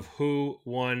winner of Who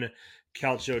Won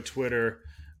Calcio Twitter.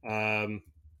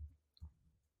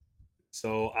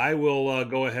 So I will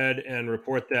go ahead and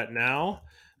report that now.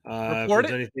 If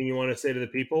there's anything you want to say to the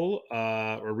people,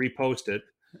 or repost it.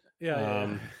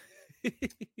 Yeah.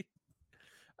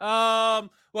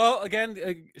 Well,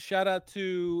 again, shout out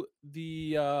to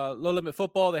the Low Limit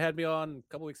Football. They had me on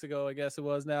a couple weeks ago, I guess it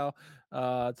was now,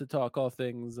 to talk all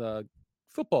things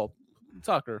football,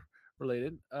 soccer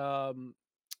related.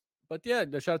 But yeah,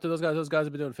 shout out to those guys. Those guys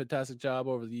have been doing a fantastic job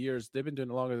over the years. They've been doing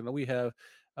it longer than we have.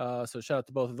 So shout out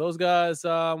to both of those guys.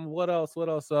 What else? We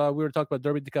were talking about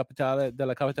Derby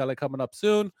della Capitale coming up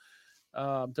soon.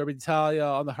 Derby d'Italia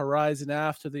on the horizon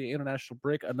after the international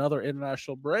break. Another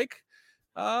international break.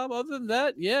 Other than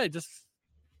that, yeah,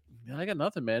 I got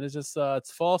nothing, man. It's just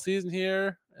it's fall season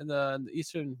here in the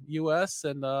eastern U.S.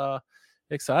 and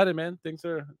excited, man. Things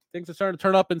are starting to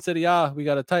turn up in Serie A. We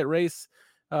got a tight race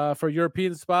for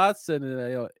European spots,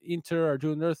 and Inter are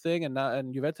doing their thing,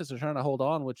 and Juventus are trying to hold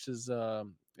on, which is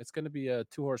it's going to be a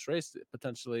 2-horse race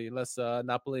potentially, unless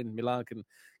Napoli and Milan can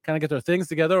kind of get their things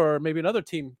together, or maybe another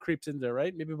team creeps in there,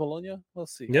 right? Maybe Bologna. We'll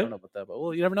see. Yep. I don't know about that, but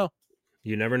you never know.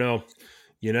 You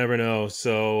never know.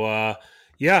 So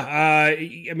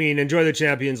I mean, enjoy the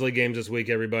Champions League games this week,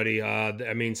 everybody.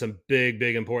 I mean, some big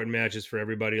important matches for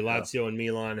everybody. Lazio and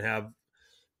Milan have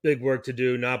big work to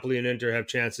do. Napoli and Inter have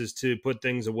chances to put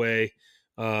things away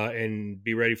and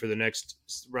be ready for the next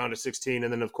round of 16.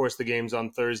 And then, of course, the games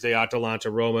on Thursday: Atalanta,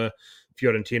 Roma,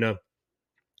 Fiorentina.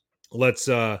 Let's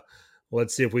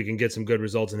see if we can get some good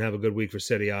results and have a good week for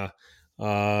Serie A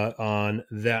on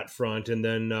that front. And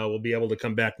then we'll be able to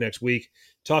come back next week,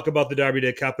 talk about the Derby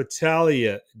de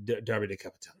Capitale.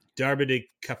 Derby de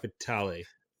Capitale.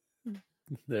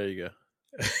 There you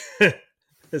go.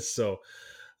 So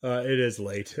it is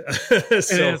late. So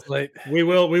it is late. We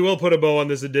will put a bow on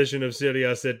this edition of Serie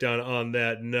A Sit Down on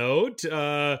that note,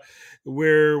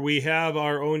 where we have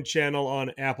our own channel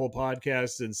on Apple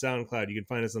Podcasts and SoundCloud. You can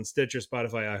find us on Stitcher,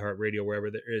 Spotify, iHeartRadio,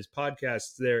 wherever there is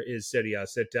podcasts. There is Serie A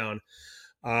Sit Down.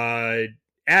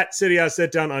 At Serie A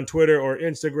Sit Down on Twitter or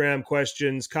Instagram.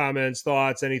 Questions, comments,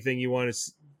 thoughts, anything you want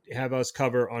to have us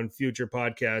cover on future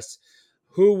podcasts.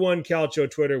 Who Won Calcio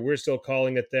Twitter? We're still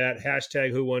calling it that.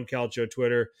 Hashtag Who Won Calcio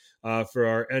Twitter for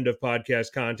our end of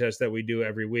podcast contest that we do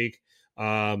every week.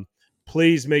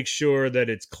 Please make sure that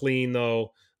it's clean,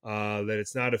 though, that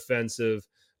it's not offensive,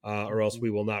 or else we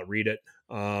will not read it.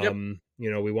 Yep.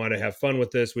 We want to have fun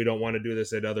with this. We don't want to do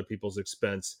this at other people's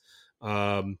expense.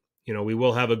 We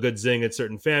will have a good zing at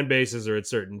certain fan bases or at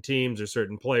certain teams or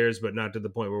certain players, but not to the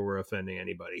point where we're offending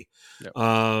anybody. Yep.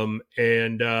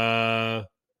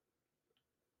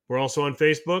 We're also on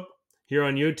Facebook, here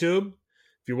on YouTube.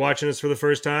 If you're watching us for the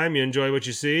first time, you enjoy what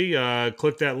you see,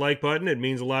 click that like button. It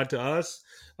means a lot to us.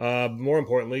 More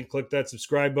importantly, click that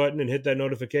subscribe button and hit that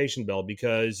notification bell,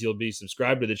 because you'll be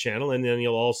subscribed to the channel, and then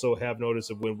you'll also have notice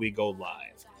of when we go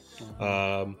live.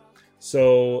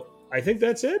 So I think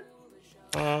that's it.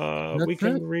 We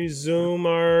can resume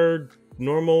our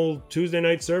normal Tuesday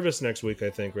night service next week, I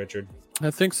think, Richard.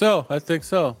 I think so.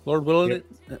 Lord willing.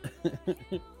 Yep.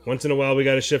 Once in a while, we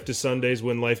got to shift to Sundays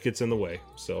when life gets in the way.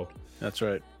 So that's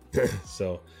right.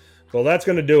 Well, that's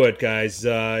going to do it, guys.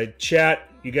 Chat,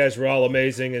 you guys were all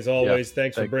amazing as always. Yeah,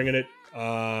 Thanks for bringing it.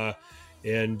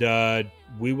 And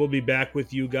we will be back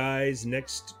with you guys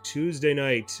next Tuesday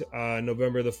night,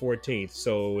 November the 14th.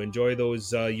 So enjoy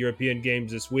those European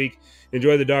games this week.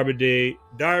 Enjoy the Derby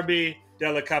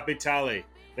della Capitale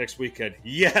next weekend.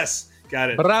 Yes, got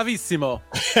it. Bravissimo.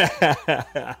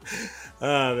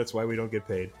 That's why we don't get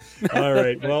paid. All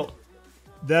right. Well,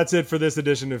 that's it for this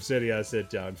edition of Serie A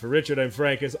Sit Down. For Richard, I'm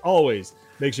Frank. As always,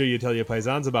 make sure you tell your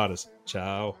paisans about us.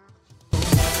 Ciao. Sul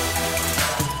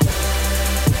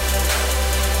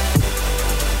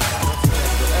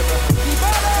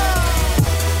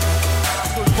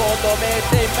fondo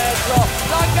mette in mezzo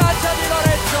la caccia di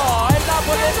Lorenzo e il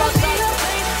Napoli